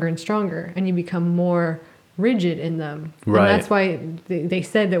stronger and stronger, and you become more rigid in them. Right. And that's why they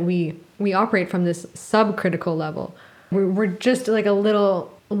said that we operate from this subcritical level. We're just like a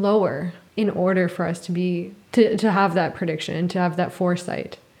little lower in order for us to be to have that prediction, to have that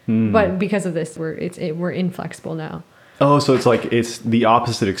foresight. But because of this, we're inflexible now. Oh, so it's like it's the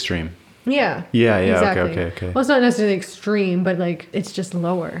opposite extreme. Yeah. Yeah. Exactly. Okay. Well, it's not necessarily extreme, but like it's just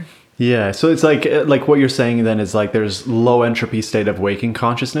lower. Yeah, so it's like what you're saying then is like there's low entropy state of waking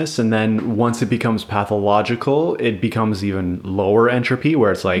consciousness, and then once it becomes pathological, it becomes even lower entropy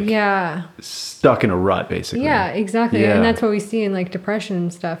where it's like stuck in a rut basically. Yeah, exactly. Yeah. And that's what we see in like depression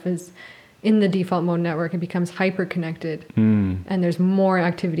and stuff, is in the default mode network, it becomes hyper connected, and there's more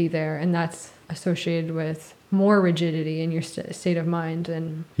activity there, and that's associated with more rigidity in your state of mind.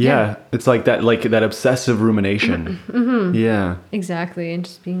 And it's like that obsessive rumination. Yeah, exactly. And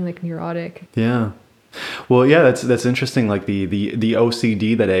just being like neurotic. yeah. Well, yeah, that's interesting. Like the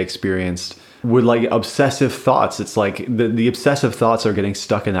OCD that I experienced with like obsessive thoughts. It's like the obsessive thoughts are getting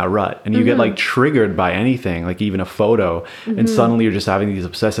stuck in that rut, and you get like triggered by anything, like even a photo, and suddenly you're just having these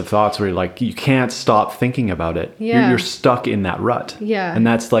obsessive thoughts where you're like, you can't stop thinking about it. Yeah. You're stuck in that rut. Yeah. And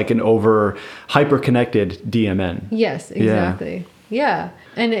that's like an hyper connected DMN. Yes, exactly. Yeah.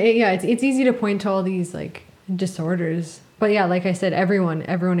 And it's easy to point to all these like disorders, but yeah, like I said, everyone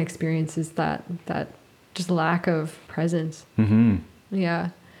experiences that just lack of presence. Yeah.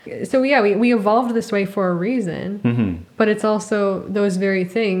 So yeah, we evolved this way for a reason, but it's also those very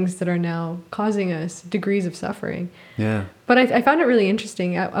things that are now causing us degrees of suffering. Yeah. But I found it really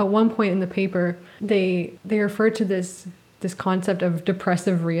interesting. At one point in the paper, they referred to this concept of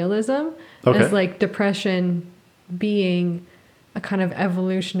depressive realism as like depression being a kind of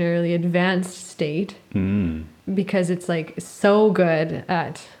evolutionarily advanced state because it's like so good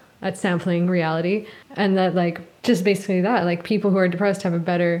at sampling reality, and that like just basically that like people who are depressed have a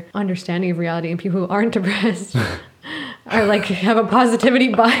better understanding of reality, and people who aren't depressed are like have a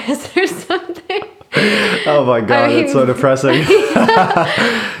positivity bias or something. Oh my god, it's so depressing.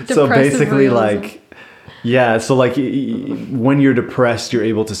 So basically realism. like so like when you're depressed, you're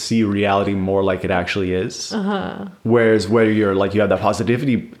able to see reality more like it actually is. Whereas where you're like you have that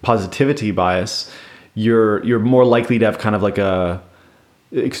positivity bias, you're more likely to have kind of like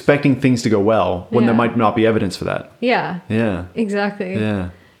expecting things to go well when there might not be evidence for that. Yeah. Exactly. Yeah.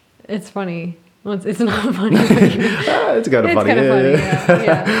 It's funny. Well, it's not funny. But it's kind of funny. Kind of funny.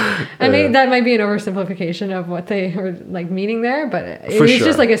 Yeah. And maybe that might be an oversimplification of what they were like meaning there, but it's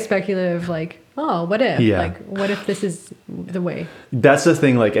just like a speculative, like, oh, what if? Yeah. Like, what if this is the way? That's the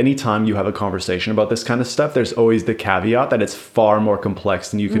thing. Like, anytime you have a conversation about this kind of stuff, there's always the caveat that it's far more complex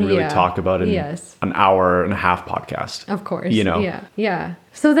than you can really talk about in an hour and a half podcast. Of course. You know? Yeah.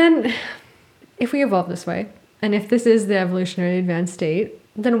 So then, if we evolve this way, and if this is the evolutionary advanced state,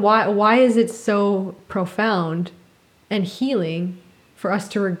 then why is it so profound and healing for us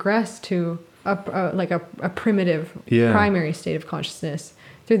to regress to a primitive primary state of consciousness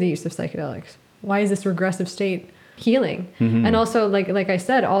through the use of psychedelics? Why is this regressive state healing? And also like I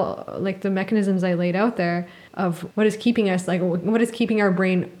said, all like the mechanisms I laid out there of what is keeping us, like what is keeping our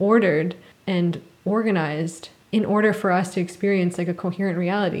brain ordered and organized in order for us to experience like a coherent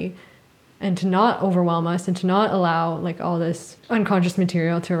reality, and to not overwhelm us, and to not allow like all this unconscious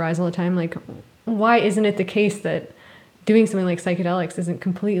material to arise all the time. Like, why isn't it the case that doing something like psychedelics isn't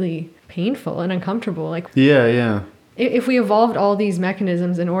completely painful and uncomfortable? Like, if we evolved all these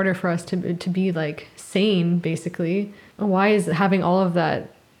mechanisms in order for us to be like sane, basically, why is having all of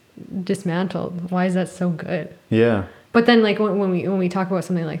that dismantled? Why is that so good? Yeah. But then like when we talk about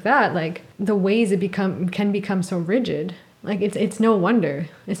something like that, like the ways it can become so rigid. Like it's no wonder.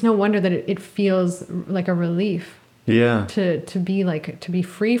 It's no wonder that it feels like a relief. Yeah. To be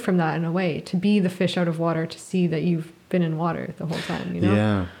free from that in a way, to be the fish out of water, to see that you've been in water the whole time, you know?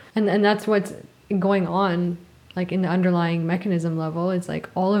 Yeah. And that's what's going on, like in the underlying mechanism level. It's like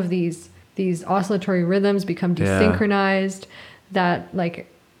all of these oscillatory rhythms become desynchronized. That like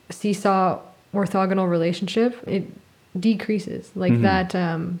seesaw orthogonal relationship, it decreases. Like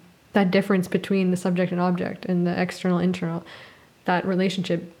that difference between the subject and object and the external internal, that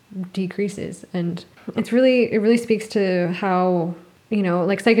relationship decreases. And it really speaks to how, you know,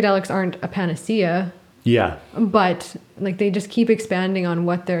 like psychedelics aren't a panacea, but like they just keep expanding on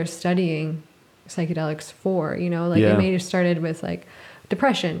what they're studying psychedelics for, you know, like it may have started with like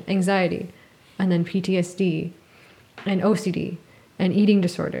depression, anxiety, and then PTSD and OCD and eating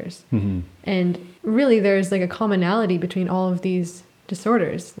disorders. And really there's like a commonality between all of these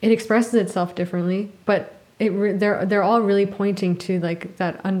disorders. It expresses itself differently, but they're all really pointing to like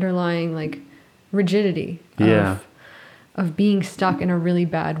that underlying like rigidity of being stuck in a really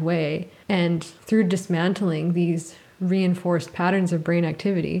bad way. And through dismantling these reinforced patterns of brain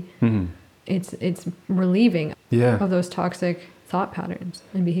activity, it's relieving of those toxic thought patterns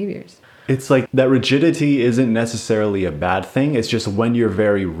and behaviors. It's like that rigidity isn't necessarily a bad thing. It's just when you're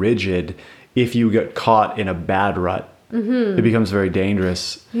very rigid, if you get caught in a bad rut, it becomes very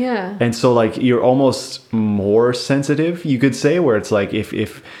dangerous. Yeah. And so like you're almost more sensitive, you could say, where it's like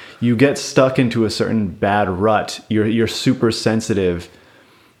if you get stuck into a certain bad rut, you're super sensitive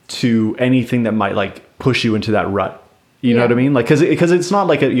to anything that might like push you into that rut. You know what I mean? Like, because it's not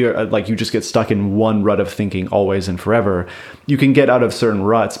like you're like you just get stuck in one rut of thinking always and forever. You can get out of certain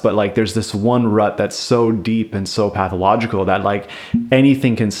ruts, but like there's this one rut that's so deep and so pathological that like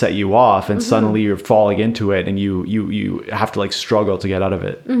anything can set you off, and suddenly you're falling into it, and you have to like struggle to get out of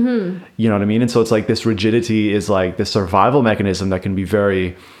it. You know what I mean? And so it's like this rigidity is like this survival mechanism that can be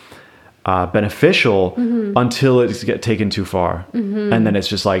very beneficial until it's get taken too far. And then it's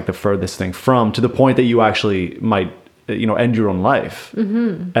just like the furthest thing from, to the point that you actually might, end your own life.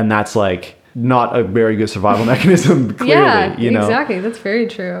 And that's like not a very good survival mechanism, clearly. Yeah, exactly. That's very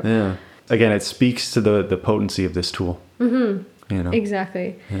true. Yeah. Again, it speaks to the potency of this tool.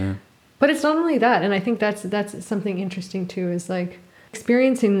 Exactly. Yeah. But it's not only that, and I think that's something interesting too, is like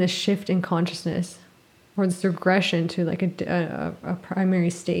experiencing this shift in consciousness or this regression to like a primary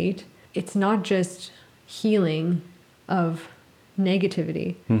state. It's not just healing of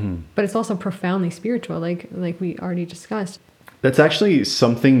negativity, but it's also profoundly spiritual, like we already discussed. That's actually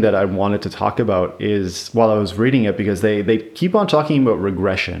something that I wanted to talk about is while I was reading it, because they keep on talking about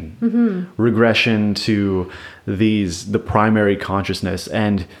regression, regression to the primary consciousness.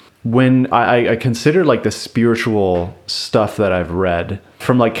 And when I consider like the spiritual stuff that I've read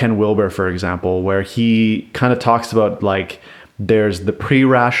from like Ken Wilber, for example, where he kind of talks about like there's the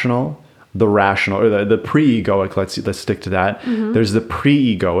pre-rational, the rational, or the pre-egoic, let's stick to that. There's the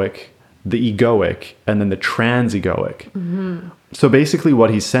pre-egoic, the egoic, and then the trans-egoic. So basically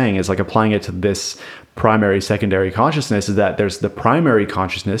what he's saying is like applying it to this primary, secondary consciousness is that there's the primary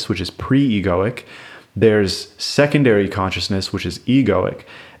consciousness, which is pre-egoic. There's secondary consciousness, which is egoic.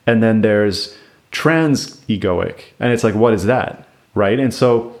 And then there's trans-egoic. And it's like, what is that? Right? And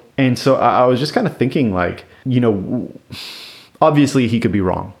so I was just kind of thinking like, obviously he could be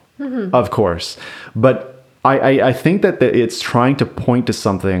wrong, of course. But I think that it's trying to point to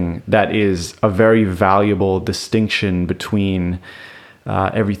something that is a very valuable distinction between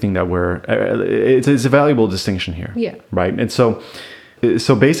everything that it's a valuable distinction here. Yeah. Right. And so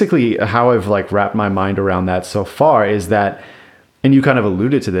basically how I've like wrapped my mind around that so far is that, and you kind of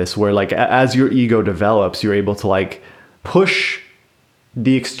alluded to this, where like as your ego develops, you're able to like push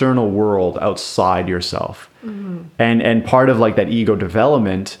the external world outside yourself. And part of like that ego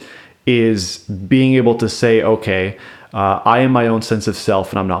development is being able to say, okay, I am my own sense of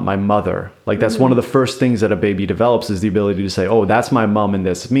self and I'm not my mother. Like that's one of the first things that a baby develops is the ability to say, oh, that's my mom and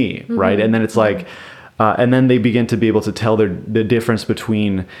that's me. Right. And then it's like, and then they begin to be able to tell the difference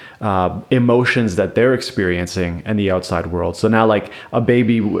between emotions that they're experiencing and the outside world. So now like a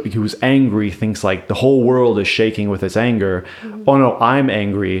baby who's angry thinks like the whole world is shaking with its anger. Oh no, I'm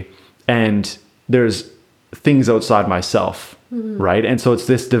angry and there's things outside myself. Right. And so it's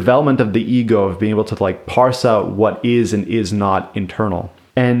this development of the ego of being able to like parse out what is and is not internal.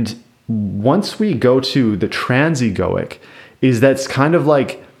 And once we go to the trans-egoic, is that's kind of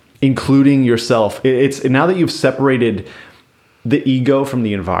like including yourself. It's now that you've separated the ego from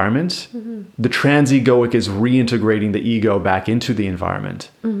the environment, the trans-egoic is reintegrating the ego back into the environment.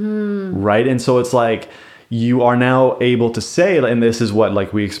 Right. And so it's like you are now able to say, and this is what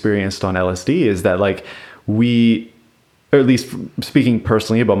like we experienced on LSD, is that like or at least speaking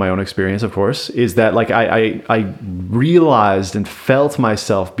personally about my own experience, of course, is that like I realized and felt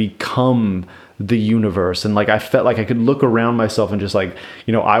myself become the universe. And like I felt like I could look around myself and just like,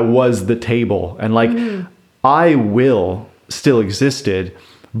 I was the table. And like I will still existed,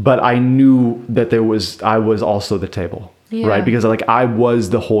 but I knew that I was also the table. Yeah. Right? Because like I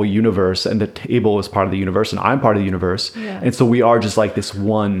was the whole universe and the table is part of the universe and I'm part of the universe. Yeah. And so we are just like this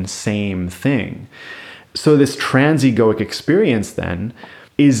one same thing. So this trans-egoic experience then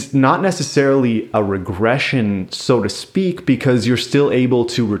is not necessarily a regression, so to speak, because you're still able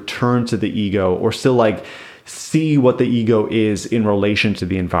to return to the ego or still like see what the ego is in relation to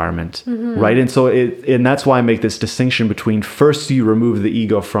the environment, right? And so and that's why I make this distinction between first you remove the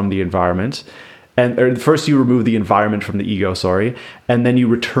ego from the environment, or first you remove the environment from the ego, and then you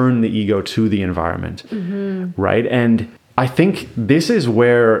return the ego to the environment, right? And I think this is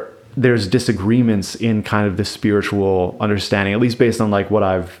where there's disagreements in kind of the spiritual understanding, at least based on like what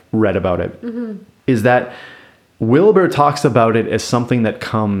I've read about it, is that Wilber talks about it as something that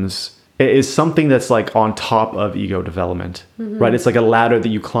is something that's like on top of ego development, right? It's like a ladder that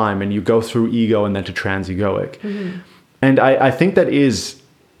you climb and you go through ego and then to trans-egoic. And I think that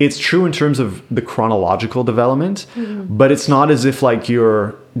it's true in terms of the chronological development, but it's not as if like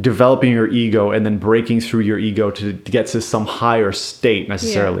you're developing your ego and then breaking through your ego to get to some higher state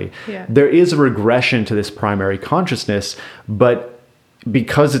necessarily. Yeah. There is a regression to this primary consciousness, but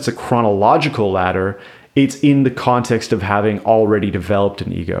because it's a chronological ladder, it's in the context of having already developed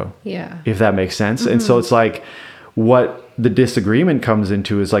an ego. Yeah. If that makes sense. And so it's like what the disagreement comes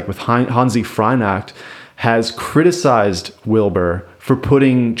into is like with Hansi Freinacht has criticized Wilber for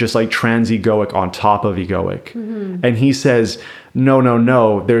putting just like trans-egoic on top of egoic. And he says,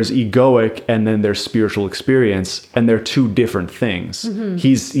 no, there's egoic and then there's spiritual experience and they're two different things.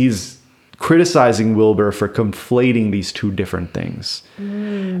 He's criticizing Wilber for conflating these two different things.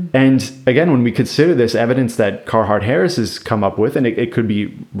 And again, when we consider this evidence that Carhart Harris has come up with, and it could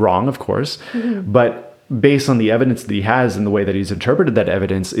be wrong, of course, but based on the evidence that he has and the way that he's interpreted that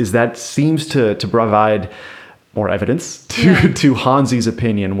evidence, is that seems to provide more evidence to Hansi's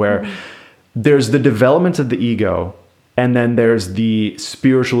opinion, where there's the development of the ego, and then there's the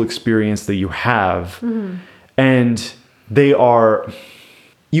spiritual experience that you have. And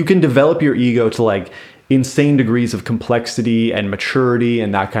you can develop your ego to like insane degrees of complexity and maturity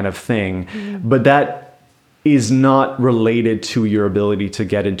and that kind of thing. But that is not related to your ability to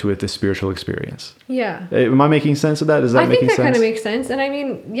get into the spiritual experience. Yeah. Am I making sense of that? Is that making sense? I think that kind of makes sense. And I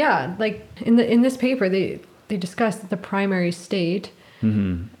mean, yeah, like in this paper, they discuss the primary state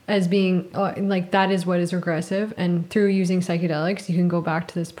as being like that is what is regressive, and through using psychedelics you can go back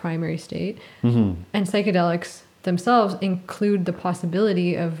to this primary state. And psychedelics themselves include the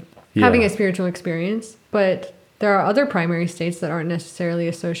possibility of having a spiritual experience, but there are other primary states that aren't necessarily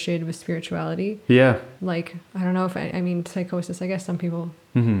associated with spirituality. Yeah. Like, I don't know if I mean psychosis, I guess some people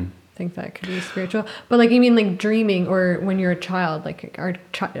think that could be spiritual, but like, you mean like dreaming, or when you're a child, like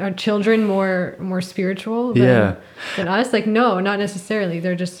are children more spiritual than us? Like, no, not necessarily.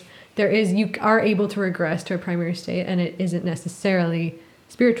 You are able to regress to a primary state, and it isn't necessarily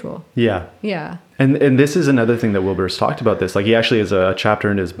spiritual. Yeah. And this is another thing that Wilber's talked about this. Like, he actually has a chapter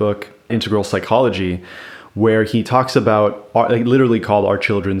in his book, Integral Psychology, where he talks about, like, literally called Are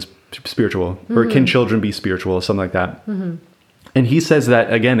Children Spiritual? Or Can Children Be Spiritual? Something like that. And he says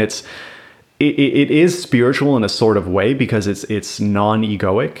that, again, it is spiritual in a sort of way because it's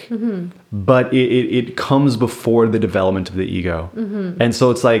non-egoic, but it comes before the development of the ego. And so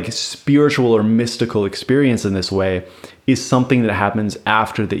it's like spiritual or mystical experience in this way is something that happens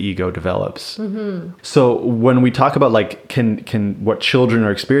after the ego develops. So when we talk about like can what children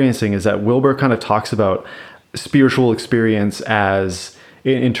are experiencing, is that Wilber kind of talks about spiritual experience as,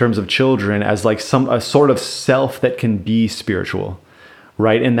 in terms of children, as like a sort of self that can be spiritual,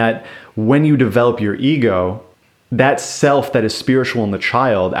 right? And that when you develop your ego, that self that is spiritual in the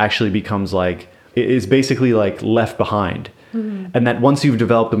child actually becomes like, is basically like left behind. And that once you've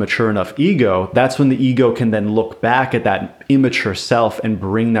developed a mature enough ego, that's when the ego can then look back at that immature self and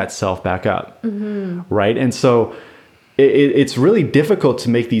bring that self back up, right? And so it's really difficult to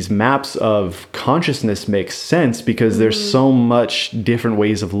make these maps of consciousness make sense, because there's so much different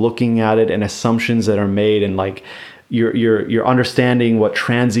ways of looking at it and assumptions that are made, and like you're understanding what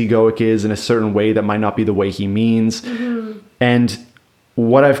transegoic is in a certain way that might not be the way he means. And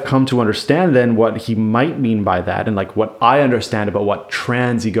what I've come to understand then, what he might mean by that, and like what I understand about what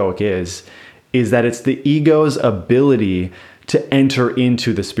transegoic is that it's the ego's ability to enter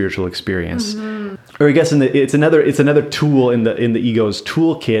into the spiritual experience. Or I guess it's another tool in the ego's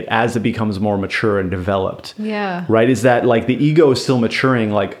toolkit as it becomes more mature and developed. Yeah. Right? Is that like the ego is still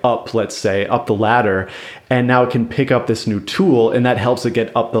maturing, like let's say up the ladder, and now it can pick up this new tool, and that helps it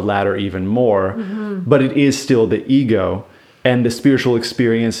get up the ladder even more. But it is still the ego, and the spiritual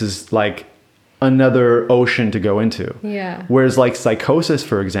experience is like another ocean to go into. Yeah. Whereas like psychosis,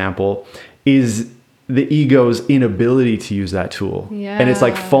 for example, is the ego's inability to use that tool. Yeah. And it's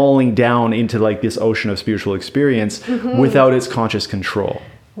like falling down into like this ocean of spiritual experience without its conscious control.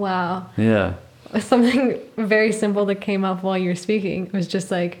 Wow. Yeah. Something very simple that came up while you were speaking was just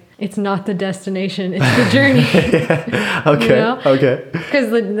like, it's not the destination, it's the journey. Okay. You know? Okay. Because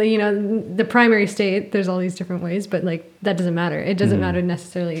the primary state, there's all these different ways, but like that doesn't matter. It doesn't matter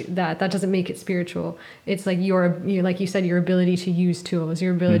necessarily that doesn't make it spiritual. It's like like you said, your ability to use tools,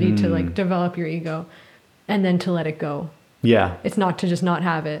 your ability to like develop your ego, and then to let it go. Yeah. It's not to just not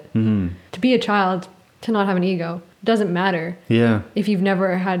have it. To be a child, to not have an ego, doesn't matter. Yeah. If you've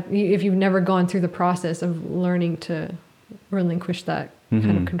never gone through the process of learning to relinquish that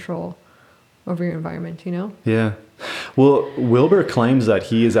kind of control over your environment, you know? Yeah. Well, Wilber claims that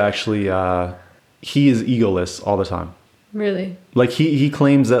he is actually he is egoless all the time. Really? Like he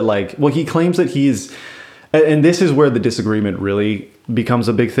claims that he's, and this is where the disagreement really becomes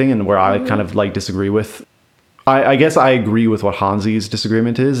a big thing, and where I kind of like disagree with. I guess I agree with what Hansi's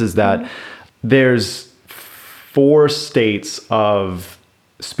disagreement is that there's 4 states of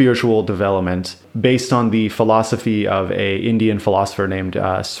spiritual development based on the philosophy of a Indian philosopher named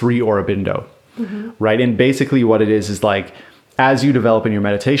Sri Aurobindo, right? And basically what it is like, as you develop in your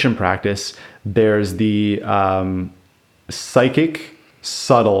meditation practice, there's the psychic,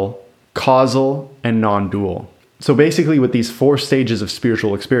 subtle, causal, and non-dual. So basically with these 4 stages of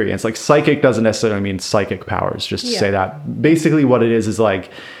spiritual experience, like psychic doesn't necessarily mean psychic powers, just to say that. Basically what it is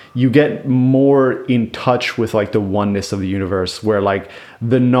like, you get more in touch with like the oneness of the universe, where like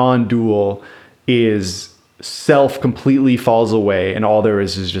the non-dual is self completely falls away and all there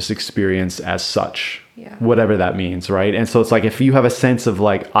is just experience as such, whatever that means, right? And so it's like if you have a sense of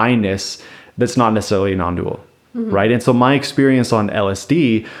like I-ness, that's not necessarily non-dual. Right. And so my experience on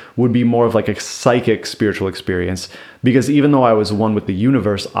LSD would be more of like a psychic spiritual experience, because even though I was one with the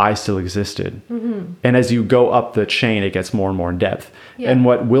universe, I still existed. And as you go up the chain, it gets more and more in depth. And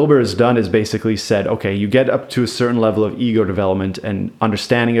what Wilber has done is basically said, okay, you get up to a certain level of ego development and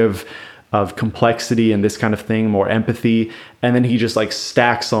understanding of complexity and this kind of thing, more empathy. And then he just like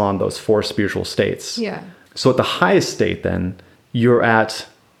stacks on those 4 spiritual states. So at the highest state, then you're at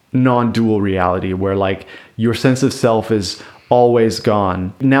non-dual reality, where like your sense of self is always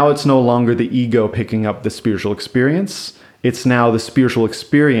gone. Now it's no longer the ego picking up the spiritual experience. It's now the spiritual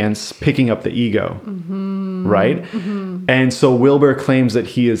experience picking up the ego, right? And so Wilber claims that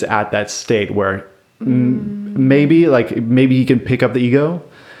he is at that state where maybe he can pick up the ego.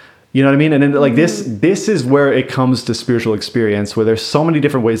 You know what I mean? And then like this is where it comes to spiritual experience, where there's so many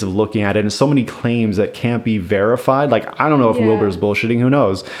different ways of looking at it and so many claims that can't be verified. Like, I don't know if Wilber is bullshitting, who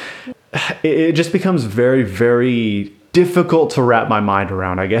knows? It just becomes very, very difficult to wrap my mind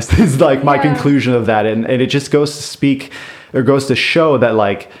around, I guess, is like my conclusion of that. And it just goes to show that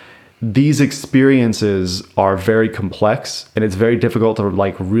like these experiences are very complex, and it's very difficult to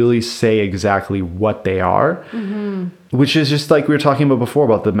like really say exactly what they are, which is just like we were talking about before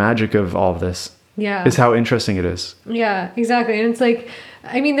about the magic of all of this. Is how interesting it is. Yeah, exactly. And it's like,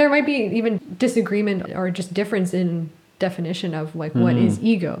 I mean, there might be even disagreement or just difference in definition of like what is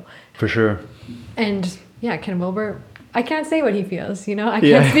ego. For sure. And Ken Wilber, I can't say what he feels, you know, I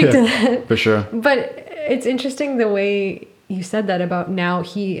can't speak to that. For sure. But it's interesting the way you said that about now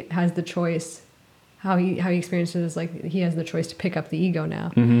he has the choice, how he experiences, like he has the choice to pick up the ego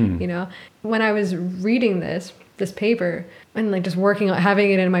now. You know, when I was reading this paper and like just working on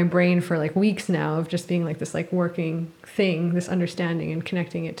having it in my brain for like weeks now, of just being like this like working thing, this understanding and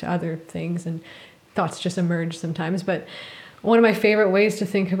connecting it to other things, and thoughts just emerge sometimes. But one of my favorite ways to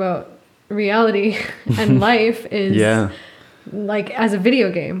think about reality and life is like as a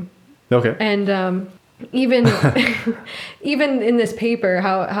video game. Okay. And even in this paper,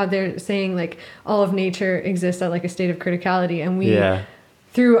 how they're saying like all of nature exists at like a state of criticality, and we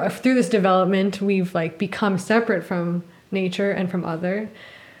through this development we've like become separate from nature and from other.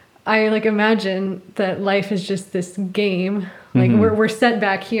 I like imagine that life is just this game, like we're set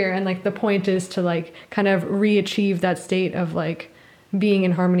back here, and like the point is to like kind of re-achieve that state of like being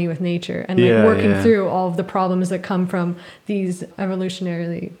in harmony with nature, and like working through all of the problems that come from these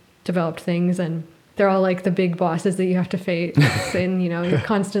evolutionarily developed things. And they're all like the big bosses that you have to face, and you know, you're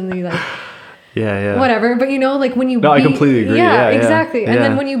constantly like whatever. But you know, like when you I completely agree. Exactly. And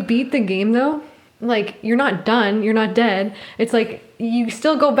then when you beat the game though, like you're not done, you're not dead. It's like you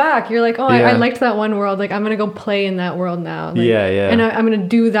still go back. You're like, oh, I liked that one world, like I'm gonna go play in that world now. Like, and I'm gonna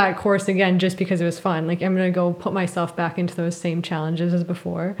do that course again just because it was fun. Like I'm gonna go put myself back into those same challenges as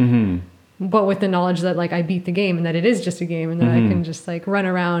before, but with the knowledge that like I beat the game and that it is just a game, and that I can just like run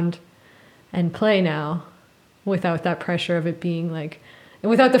around and play now without that pressure of it being like,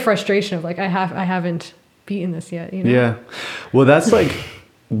 without the frustration of like I haven't beaten this yet, you know? Well, that's like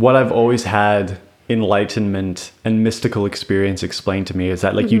what I've always had enlightenment and mystical experience explained to me, is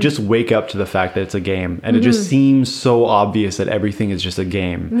that like you just wake up to the fact that it's a game, and it just seems so obvious that everything is just a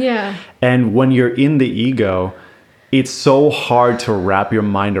game. And when you're in the ego, it's so hard to wrap your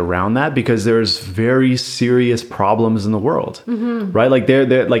mind around that, because there's very serious problems in the world, right? Like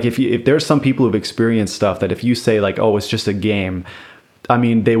they're like if there's some people who've experienced stuff that if you say like, oh, it's just a game, I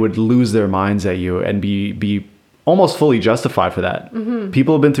mean, they would lose their minds at you and be almost fully justified for that.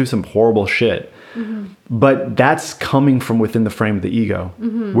 People have been through some horrible shit, but that's coming from within the frame of the ego.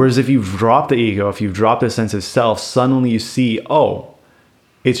 Whereas if you've dropped the ego, if you've dropped the sense of self, suddenly you see, oh,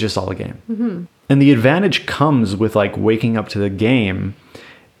 it's just all a game. And the advantage comes with like waking up to the game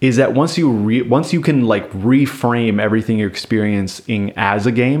is that once you can like reframe everything you're experiencing as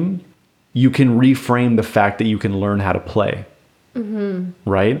a game, you can reframe the fact that you can learn how to play.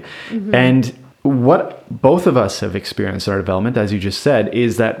 Right? And what both of us have experienced in our development, as you just said,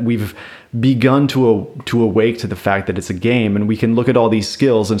 is that we've begun to awake to the fact that it's a game, and we can look at all these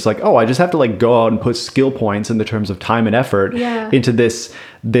skills and it's like, oh, I just have to like go out and put skill points in the terms of time and effort into this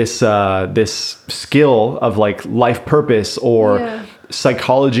skill of like life purpose or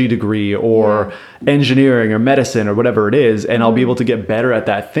psychology degree or engineering or medicine or whatever it is, and I'll be able to get better at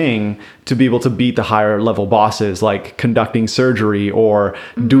that thing to be able to beat the higher level bosses, like conducting surgery or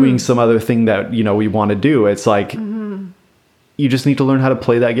doing some other thing that, you know, we want to do. It's like you just need to learn how to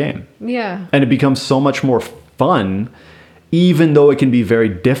play that game. Yeah. And it becomes so much more fun, even though it can be very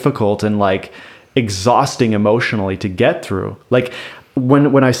difficult and like exhausting emotionally to get through. Like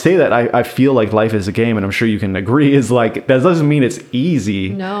when I say that, I feel like life is a game, and I'm sure you can agree, is like, that doesn't mean it's easy.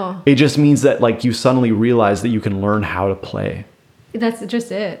 No. It just means that like you suddenly realize that you can learn how to play. That's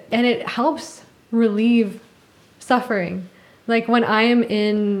just it. And it helps relieve suffering. Like when I am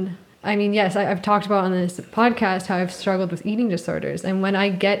in, I mean, yes, I've talked about on this podcast how I've struggled with eating disorders. And when I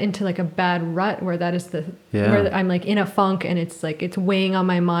get into like a bad rut where that is where I'm like in a funk and it's like, it's weighing on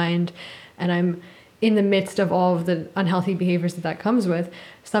my mind and I'm in the midst of all of the unhealthy behaviors that comes with,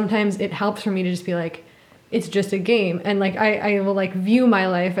 sometimes it helps for me to just be like, it's just a game. And like, I will like view my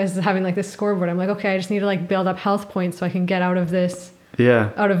life as having like this scoreboard. I'm like, okay, I just need to like build up health points so I can get out of this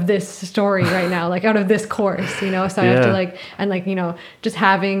story right now, like out of this course, you know? So I have to like, and like, you know, just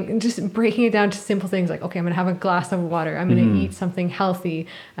breaking it down to simple things like, okay, I'm going to have a glass of water. I'm going to eat something healthy.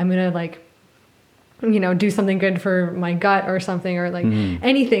 I'm going to like, you know, do something good for my gut or something, or like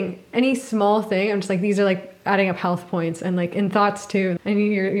anything, any small thing. I'm just like, these are like adding up health points and like in thoughts too. And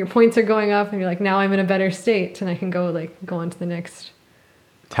your points are going up and you're like, now I'm in a better state and I can go on to the next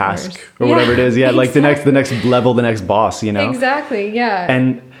task or whatever it is. Yeah. Like exactly. the next level, the next boss, you know? Exactly. Yeah.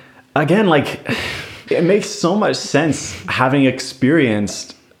 And again, like it makes so much sense having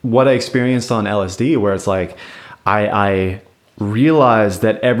experienced what I experienced on LSD, where it's like, I realized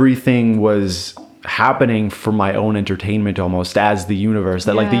that everything was happening for my own entertainment almost, as the universe,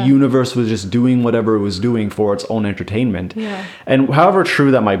 that like the universe was just doing whatever it was doing for its own entertainment. And however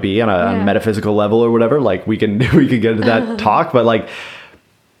true that might be on a metaphysical level or whatever, like we can get into that talk, but like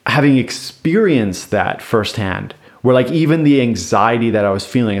having experienced that firsthand, where like even the anxiety that I was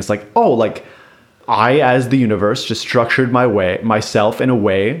feeling, it's like, oh, like I, as the universe, just structured myself in a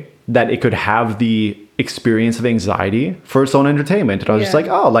way that it could have the experience of anxiety for its own entertainment. And I was just like,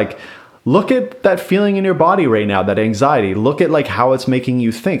 oh, like look at that feeling in your body right now, that anxiety. Look at like how it's making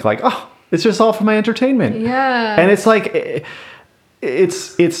you think, like, oh, it's just all for my entertainment. Yeah. And it's like,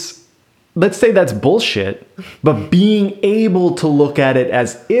 it's let's say that's bullshit, but being able to look at it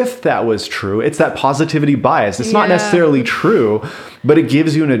as if that was true, it's that positivity bias. It's not necessarily true, but it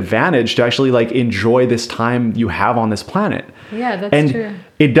gives you an advantage to actually like enjoy this time you have on this planet. Yeah, that's true.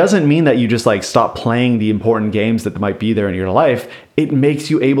 It doesn't mean that you just like stop playing the important games that might be there in your life. It makes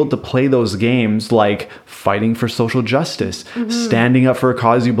you able to play those games like fighting for social justice, standing up for a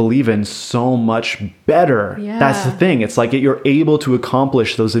cause you believe in, so much better. Yeah. That's the thing. It's like you're able to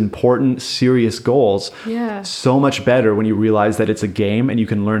accomplish those important, serious goals so much better when you realize that it's a game and you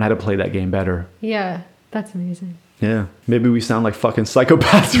can learn how to play that game better. Yeah, that's amazing. Yeah, maybe we sound like fucking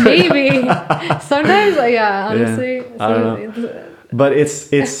psychopaths right now. Maybe. Sometimes, honestly. I don't know. But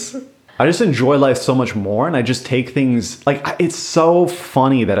it's I just enjoy life so much more, and I just take things like, it's so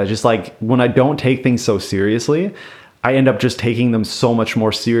funny that I just like, when I don't take things so seriously, I end up just taking them so much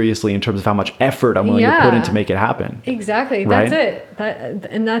more seriously in terms of how much effort I'm willing to put in to make it happen. Exactly. Right?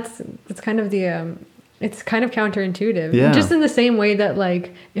 That's it. That's kind of the it's kind of counterintuitive. Yeah. Just in the same way that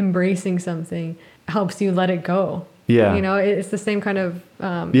like embracing something helps you let it go. Yeah. You know, it's the same kind of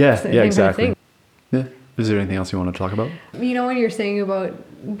exactly. kind of thing. Yeah. Is there anything else you want to talk about? You know, when you're saying about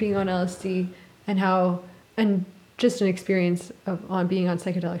being on LSD and just an experience on being on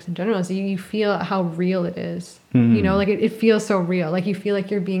psychedelics in general, is you feel how real it is. You know, like it feels so real. Like you feel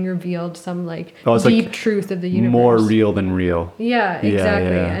like you're being revealed some like deep like truth of the universe. More real than real. Yeah,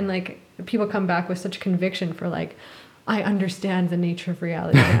 exactly. Yeah. And like people come back with such conviction for like, I understand the nature of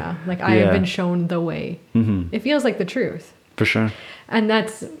reality now. Like I have been shown the way. It feels like the truth. For sure. And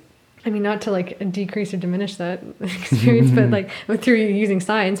that's, I mean, not to like decrease or diminish that experience, but like through using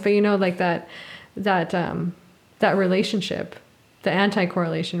science, but you know, like that relationship, the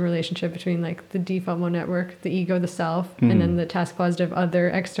anti-correlation relationship between like the default mode network, the ego, the self, and then the task positive other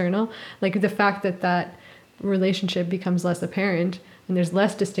external, like the fact that relationship becomes less apparent and there's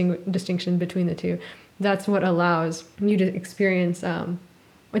less distinction between the two. That's what allows you to experience,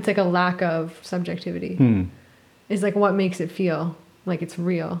 it's like a lack of subjectivity is like what makes it feel like it's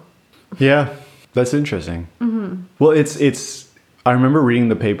real. Yeah, that's interesting. Well, I remember reading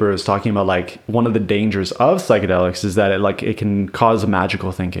the papers talking about like one of the dangers of psychedelics is that it can cause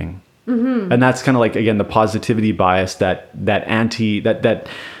magical thinking. And that's kind of like, again, the positivity bias that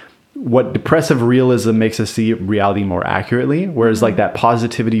what depressive realism makes us see reality more accurately. Whereas like that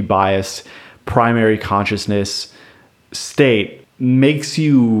positivity bias, primary consciousness state makes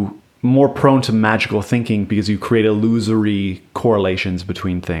you more prone to magical thinking because you create illusory correlations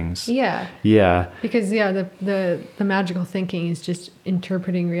between things. Yeah. Because the magical thinking is just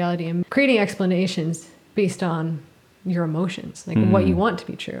interpreting reality and creating explanations based on your emotions, like what you want to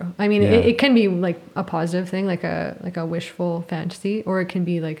be true. I mean, it can be like a positive thing, like a wishful fantasy, or it can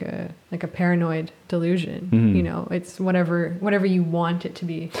be like a paranoid delusion. You know, it's whatever you want it to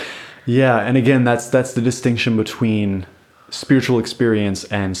be. Yeah, and again, that's the distinction between spiritual experience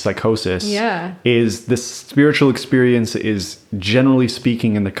and psychosis. Yeah. Is the spiritual experience is generally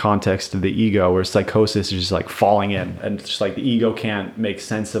speaking in the context of the ego, where psychosis is just like falling in, and it's just like the ego can't make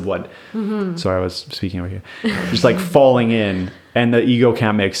sense of what. Sorry, I was speaking over here. Just like falling in, and the ego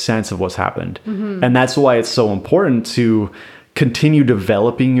can't make sense of what's happened, and that's why it's so important to continue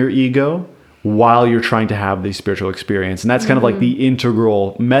developing your ego while you're trying to have the spiritual experience. And that's kind of like the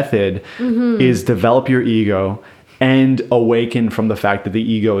integral method is develop your ego and awaken from the fact that the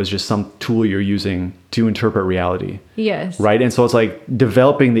ego is just some tool you're using to interpret reality. Yes. Right? And so it's like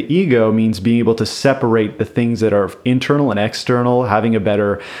developing the ego means being able to separate the things that are internal and external, having a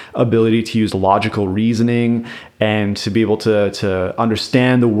better ability to use logical reasoning, and to be able to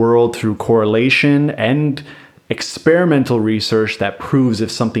understand the world through correlation and experimental research that proves if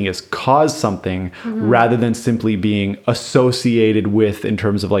something has caused something, rather than simply being associated with in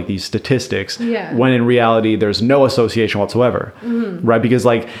terms of like these statistics, when in reality there's no association whatsoever. Right? Because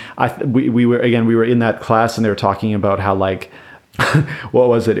like we were in that class, and they were talking about how like what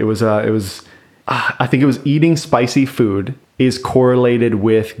was it? It was I think it was eating spicy food is correlated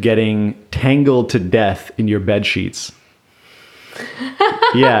with getting tangled to death in your bed sheets.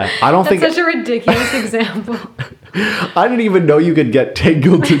 Yeah, I don't think that's such a ridiculous example. I didn't even know you could get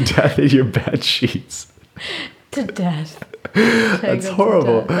tangled to death in your bed sheets. To death. That's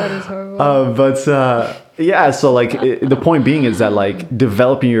horrible. That is horrible. Yeah, so like the point being is that like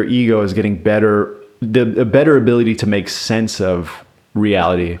developing your ego is getting better, a better ability to make sense of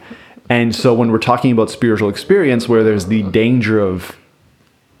reality. And so when we're talking about spiritual experience, where there's the danger of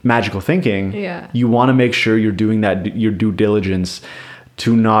magical thinking, you want to make sure you're doing that, your due diligence,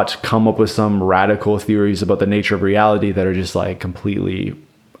 to not come up with some radical theories about the nature of reality that are just like completely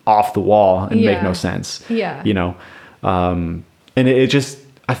off the wall and make no sense. You know, and it just,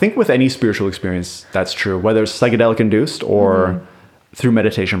 I think with any spiritual experience, that's true, whether it's psychedelic induced or through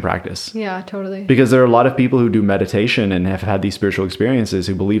meditation practice. Yeah, totally. Because there are a lot of people who do meditation and have had these spiritual experiences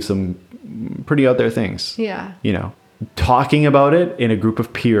who believe some pretty out there things. Yeah. You know, talking about it in a group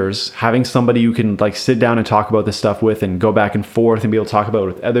of peers, having somebody you can like sit down and talk about this stuff with and go back and forth and be able to talk about it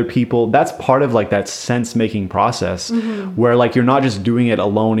with other people. That's part of like that sense making process where like you're not just doing it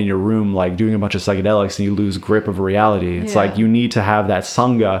alone in your room, like doing a bunch of psychedelics and you lose grip of reality. It's like you need to have that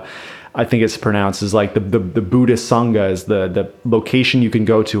sangha. I think it's pronounced as like the Buddhist sangha is the location you can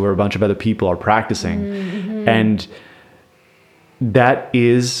go to where a bunch of other people are practicing. And that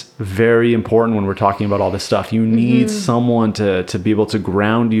is very important when we're talking about all this stuff. You need someone to be able to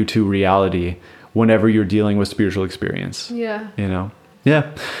ground you to reality whenever you're dealing with spiritual experience. Yeah. You know?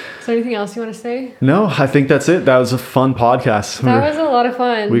 Yeah. Is there anything else you want to say? No, I think that's it. That was a fun podcast. That was a lot of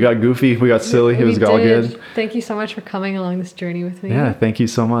fun. We got goofy. We got silly. It was all good. Thank you so much for coming along this journey with me. Yeah, thank you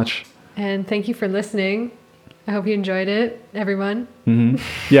so much. And thank you for listening. I hope you enjoyed it, everyone.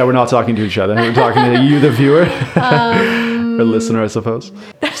 Yeah, we're not talking to each other. We're talking to you, the viewer, or listener, I suppose.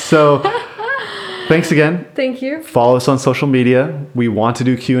 So, thanks again. Thank you. Follow us on social media. We want to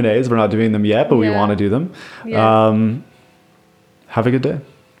do Q&As. We're not doing them yet, but we want to do them. Yeah. Have a good day.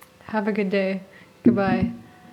 Have a good day. Goodbye.